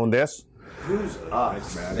Version on this. Who's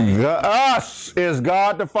us, man? Us is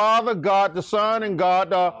God the Father, God the Son, and God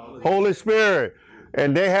the Holy Spirit.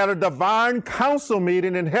 And they had a divine council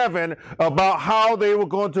meeting in heaven about how they were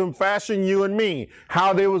going to fashion you and me,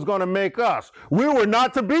 how they was going to make us. We were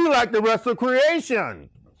not to be like the rest of creation.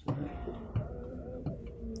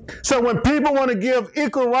 So when people want to give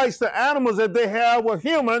equal rights to animals that they have with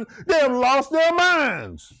humans, they have lost their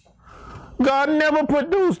minds. God never put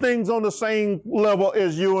those things on the same level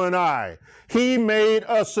as you and I. He made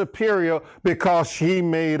us superior because he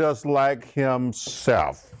made us like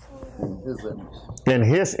himself. In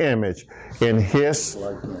his image, in his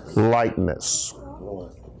likeness.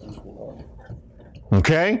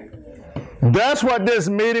 Okay? That's what this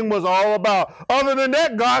meeting was all about. Other than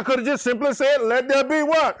that, God could have just simply said, let there be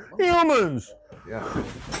what? Humans. Yeah.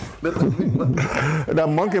 That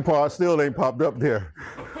monkey part still ain't popped up there.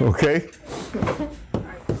 Okay?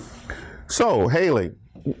 So, Haley,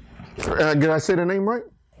 did I say the name right?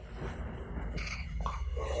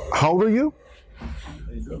 How old are you?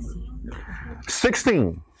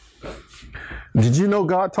 16. Did you know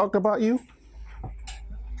God talked about you?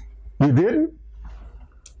 You didn't?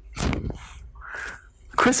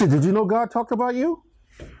 Chrissy, did you know God talked about you?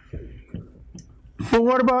 But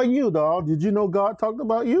what about you, dog? Did you know God talked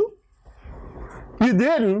about you? You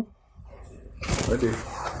didn't? I did.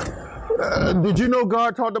 Did you know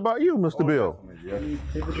God talked about you, Mr. Bill?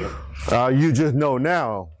 You just know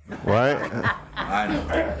now, right? I know.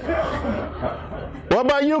 What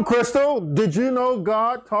about you, Crystal? Did you know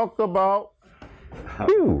God talked about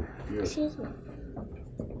you? Yes.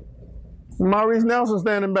 Maurice Nelson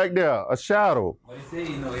standing back there, a shadow. What he said,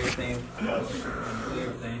 you know everything. You know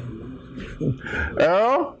everything.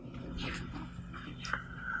 Earl?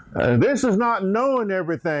 This is not knowing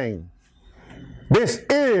everything. This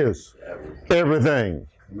is everything.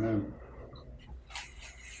 Amen.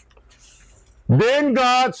 Then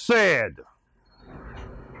God said,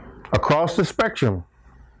 across the spectrum,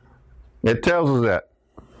 it tells us that,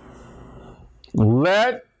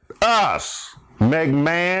 let us make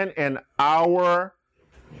man in our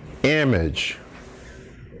image.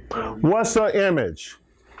 What's our image?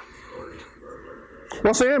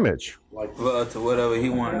 What's the image? Well, to whatever he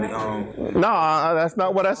wanted. No, that's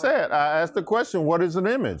not what I said. I asked the question, what is an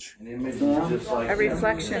image? An image is just like A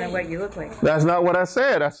reflection of what you look like. That's not what I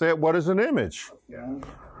said. I said, what is an image?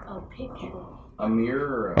 A picture. a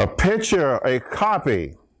mirror. A picture, a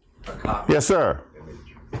copy. A copy. Yes, sir.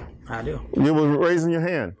 I do. You were raising your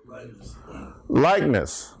hand.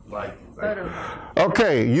 Likeness. Like Photo.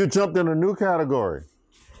 Okay, you jumped in a new category.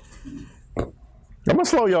 I'm gonna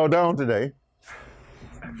slow y'all down today.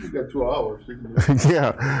 You got 2 hours.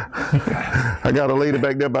 Yeah, I got a lady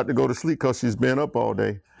back there about to go to sleep because she's been up all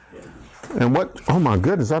day. And what? Oh my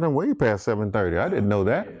goodness, I done way past 7:30. I didn't know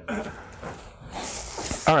that.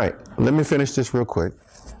 All right, let me finish this real quick.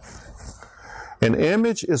 An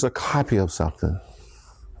image is a copy of something.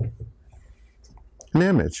 An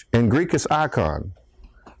image. In Greek, it's icon.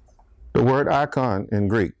 The word icon in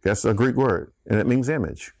Greek, that's a Greek word, and it means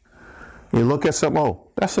image. You look at something,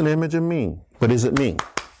 oh, that's an image of me. But is it me?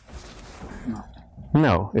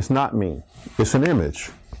 No, it's not me. It's an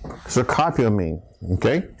image. It's a copy of me,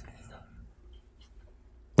 okay?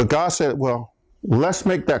 But God said, well, let's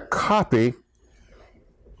make that copy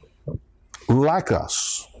like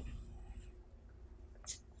us.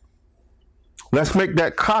 Let's make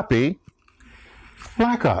that copy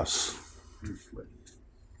like us.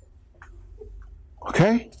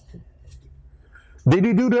 Okay? Did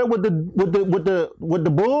he do that with the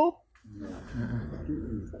bull?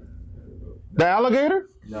 The alligator?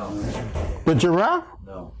 no, The giraffe?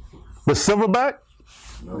 no, The silverback?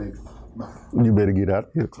 You better get out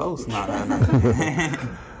of here. Close, not.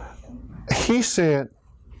 He said,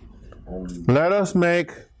 let us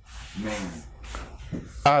make man.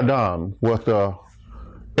 Adam with a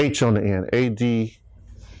H on the end. A-D-A-M-H.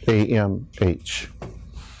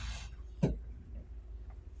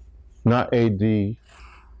 Not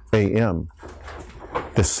A-D-A-M.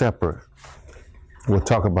 They're separate. We'll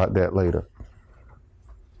talk about that later.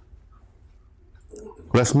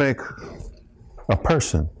 Let's make a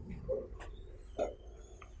person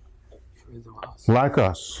like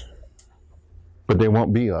us, but they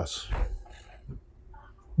won't be us.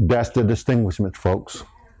 That's the distinguishment, folks.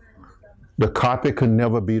 The copy could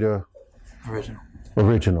never be the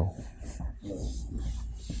original.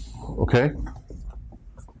 Okay?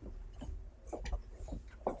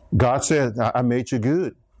 God said, I made you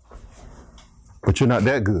good, but you're not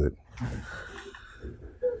that good.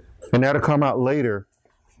 And that'll come out later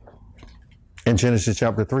in Genesis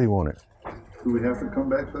chapter 3, won't it? Do we have to come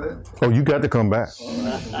back for that? Oh, you got to come back.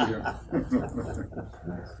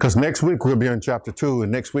 Because next week we'll be in chapter 2,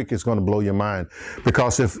 and next week it's going to blow your mind.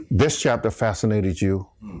 Because if this chapter fascinated you,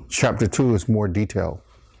 chapter 2 is more detailed.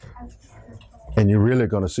 And you're really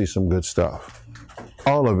going to see some good stuff.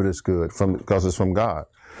 All of it is good because it's from God.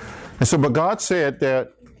 And so, but God said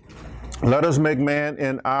that, let us make man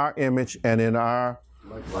in our image and in our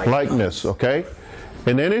likeness, okay?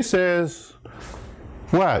 And then he says,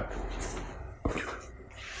 what?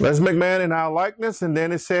 Let's make man in our likeness, and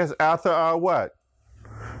then it says after our what?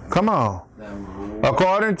 Come on.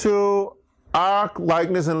 According to our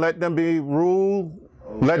likeness, and let them be ruled.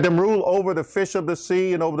 Let them rule over the fish of the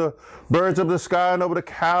sea, and over the birds of the sky, and over the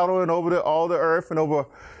cattle, and over all the earth, and over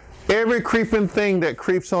every creeping thing that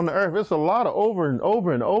creeps on the earth. It's a lot of over and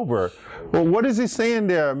over and over. Well, what is he saying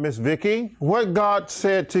there, Miss Vicky? What God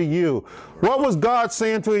said to you? What was God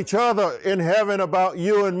saying to each other in heaven about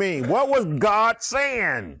you and me? What was God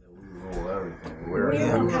saying? We're We in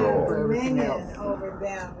don't have control. dominion over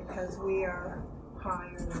them because we are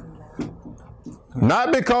higher than them.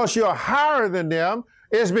 Not because you're higher than them.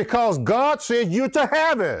 It's because God said you to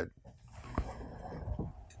have it.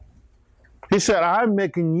 He said, I'm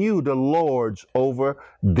making you the lords over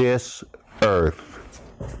this earth.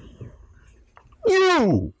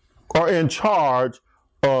 You are in charge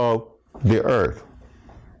of the earth.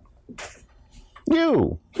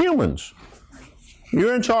 You, humans,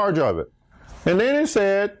 you're in charge of it. And then he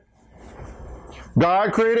said,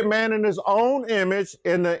 God created man in his own image.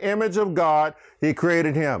 In the image of God, he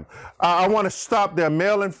created him. I want to stop there.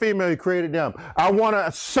 Male and female, he created them. I want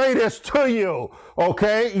to say this to you,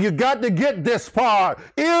 okay? You got to get this part.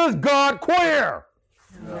 Is God queer?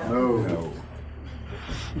 No.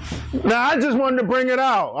 Now, I just wanted to bring it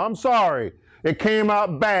out. I'm sorry. It came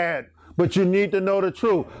out bad. But you need to know the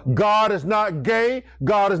truth. God is not gay.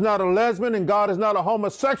 God is not a lesbian. And God is not a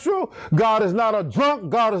homosexual. God is not a drunk.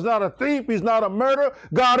 God is not a thief. He's not a murderer.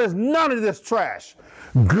 God is none of this trash.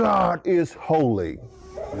 God is holy.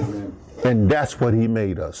 Amen. And that's what he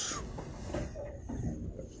made us.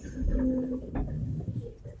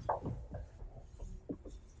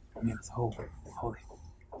 Yes, holy.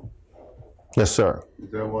 Yes, sir.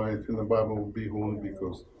 Is that why it's in the Bible, be holy?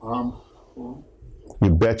 Because I'm holy?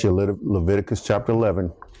 You bet you. Leviticus chapter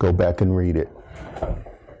 11. Go back and read it.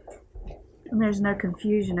 And there's no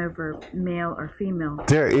confusion over male or female.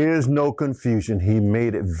 There is no confusion. He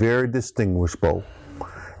made it very distinguishable.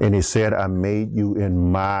 And he said, I made you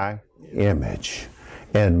in my image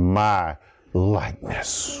and my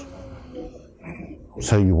likeness.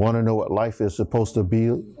 So you want to know what life is supposed to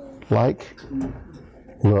be like?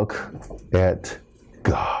 Look at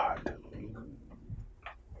God.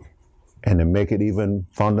 And to make it even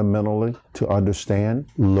fundamentally to understand,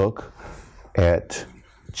 look at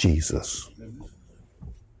Jesus.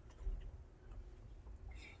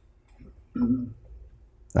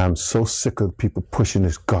 I'm so sick of people pushing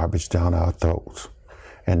this garbage down our throats.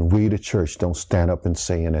 And we, the church, don't stand up and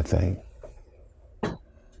say anything.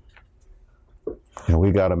 And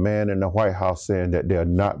we got a man in the White House saying that the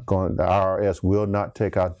IRS will not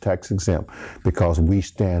take our tax exempt because we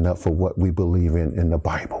stand up for what we believe in the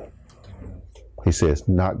Bible. He says,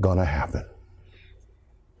 not going to happen.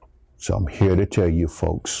 So I'm here to tell you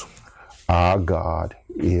folks, our God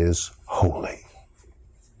is holy.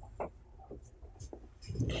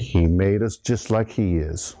 He made us just like he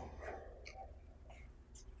is.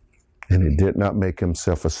 And he did not make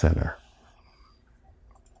himself a sinner.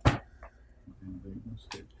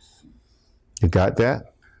 You got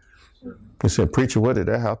that? He said, preacher, what did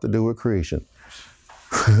that have to do with creation?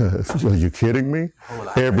 Are you kidding me?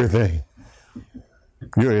 Everything.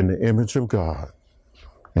 You're in the image of God.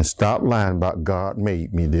 And stop lying about God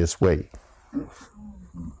made me this way.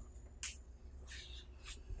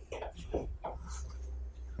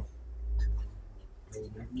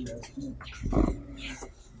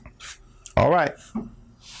 All right.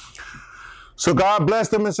 So God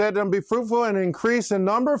blessed them and said to them, be fruitful and increase in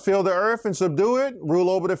number, fill the earth and subdue it, rule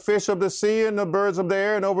over the fish of the sea and the birds of the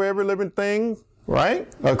air and over every living thing, right?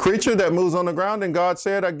 A creature that moves on the ground. And God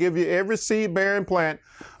said, I give you every seed-bearing plant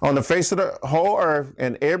on the face of the whole earth,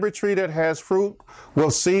 and every tree that has fruit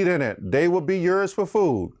with seed in it. They will be yours for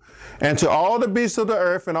food. And to all the beasts of the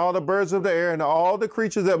earth and all the birds of the air and all the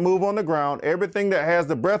creatures that move on the ground, everything that has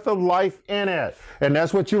the breath of life in it. And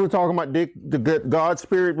that's what you were talking about, Dick, God's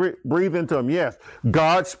Spirit breathed into them. Yes,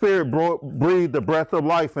 God's Spirit breathed the breath of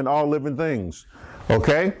life in all living things.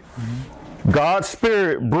 Okay? God's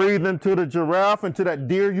Spirit breathed into the giraffe, into that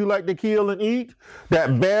deer you like to kill and eat,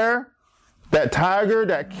 that bear, that tiger,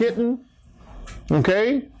 that kitten,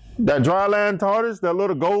 okay? That dryland tortoise, that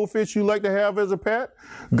little goldfish you like to have as a pet.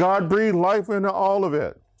 God breathed life into all of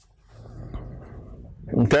it.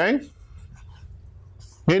 Okay?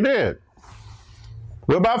 He did.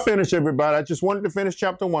 We're about finished, everybody. I just wanted to finish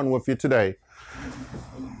chapter 1 with you today.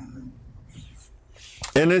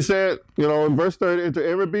 And it said, you know, in verse 30, into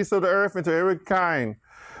every beast of the earth, into every kind,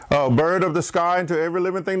 bird of the sky, into every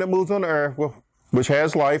living thing that moves on the earth, which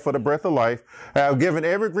has life, for the breath of life. I have given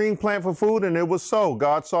every green plant for food, and it was so.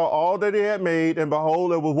 God saw all that he had made, and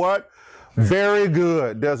behold, it was what? Very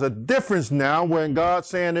good. There's a difference now when God's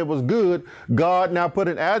saying it was good. God now put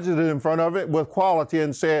an adjective in front of it with quality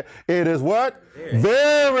and said, it is what?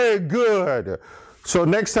 Very good. So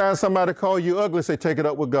next time somebody call you ugly, say, take it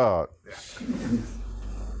up with God.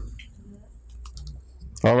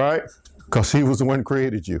 All right? Because he was the one who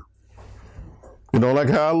created you. You don't like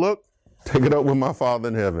how I look? Take it up with my Father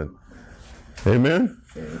in heaven. Amen?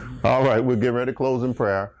 All right, we'll get ready to close in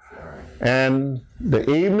prayer. And the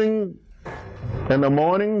evening and the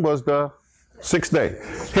morning was the 6th day.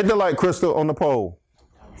 Hit the light, Crystal, on the pole.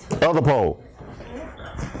 Other pole.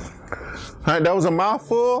 All right, that was a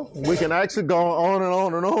mouthful. We can actually go on and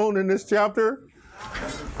on and on in this chapter.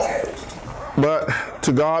 But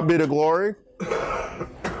to God be the glory.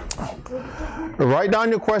 Write down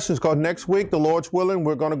your questions, because next week, the Lord's willing,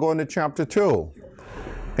 we're going to go into chapter 2.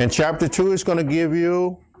 And chapter 2 is going to give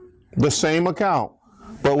you the same account,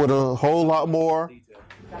 but with a whole lot more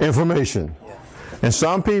information. And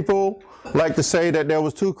some people like to say that there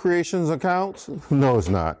was 2 creations accounts. No, it's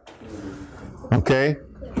not. Okay?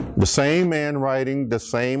 The same man writing the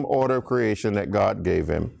same order of creation that God gave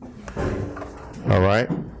him. All right?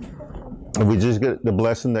 And we just get the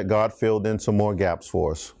blessing that God filled in some more gaps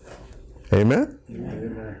for us. Amen?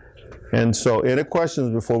 Amen. And so, any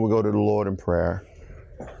questions before we go to the Lord in prayer?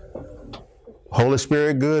 Holy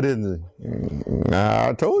Spirit good, isn't it?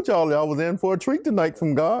 I told y'all I was in for a treat tonight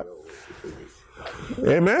from God.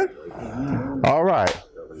 Amen? All right.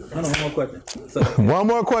 One more question. So, one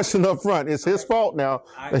more question up front. It's his fault now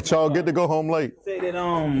that y'all get to go home late. Say that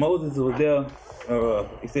Moses was there You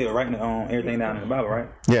said writing everything down in the Bible, right?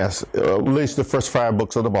 Yes, at least the first 5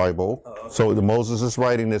 books of the Bible. So Moses is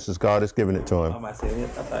writing this as God is giving it to him. I might say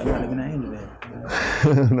this. I thought it might have been an angel then.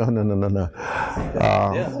 No.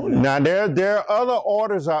 Now there are other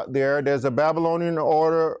orders out there. There's a Babylonian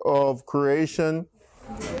order of creation,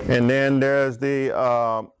 and then there's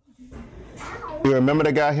the. You remember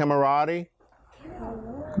the guy Hammurabi?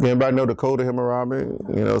 Anybody know the Code of Hammurabi?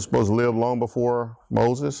 You know, supposed to live long before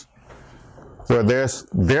Moses. So there's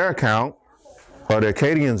their account, or the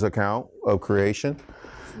Akkadians' account of creation.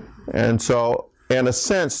 And so, in a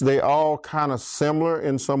sense, they all kind of similar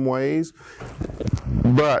in some ways,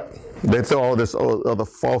 but they throw all this other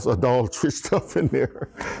false idolatry stuff in there,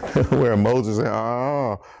 where Moses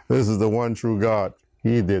said, this is the one true God.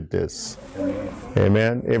 He did this.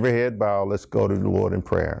 Amen. Every head bow, let's go to the Lord in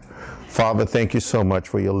prayer. Father, thank you so much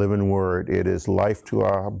for your living word. It is life to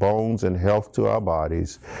our bones and health to our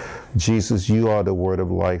bodies. Jesus, you are the word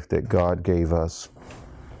of life that God gave us.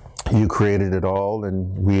 You created it all,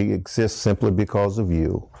 and we exist simply because of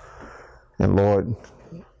you. And Lord,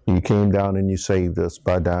 you came down and you saved us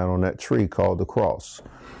by dying on that tree called the cross.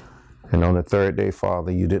 And on the third day,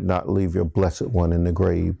 Father, you did not leave your blessed one in the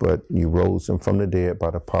grave, but you rose him from the dead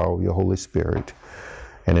by the power of your Holy Spirit.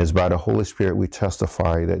 And it's by the Holy Spirit we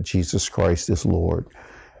testify that Jesus Christ is Lord,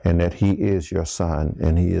 and that he is your Son,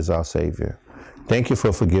 and he is our Savior. Thank you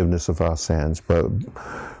for forgiveness of our sins. But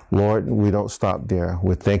Lord, we don't stop there.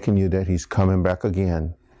 We're thanking you that he's coming back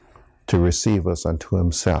again to receive us unto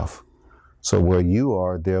himself. So where you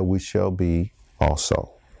are, there we shall be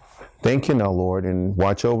also. Thank you now, Lord, and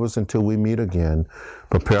watch over us until we meet again.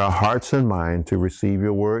 Prepare our hearts and mind to receive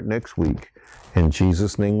your word next week. In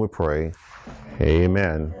Jesus' name we pray.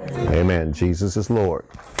 Amen. Amen. Jesus is Lord.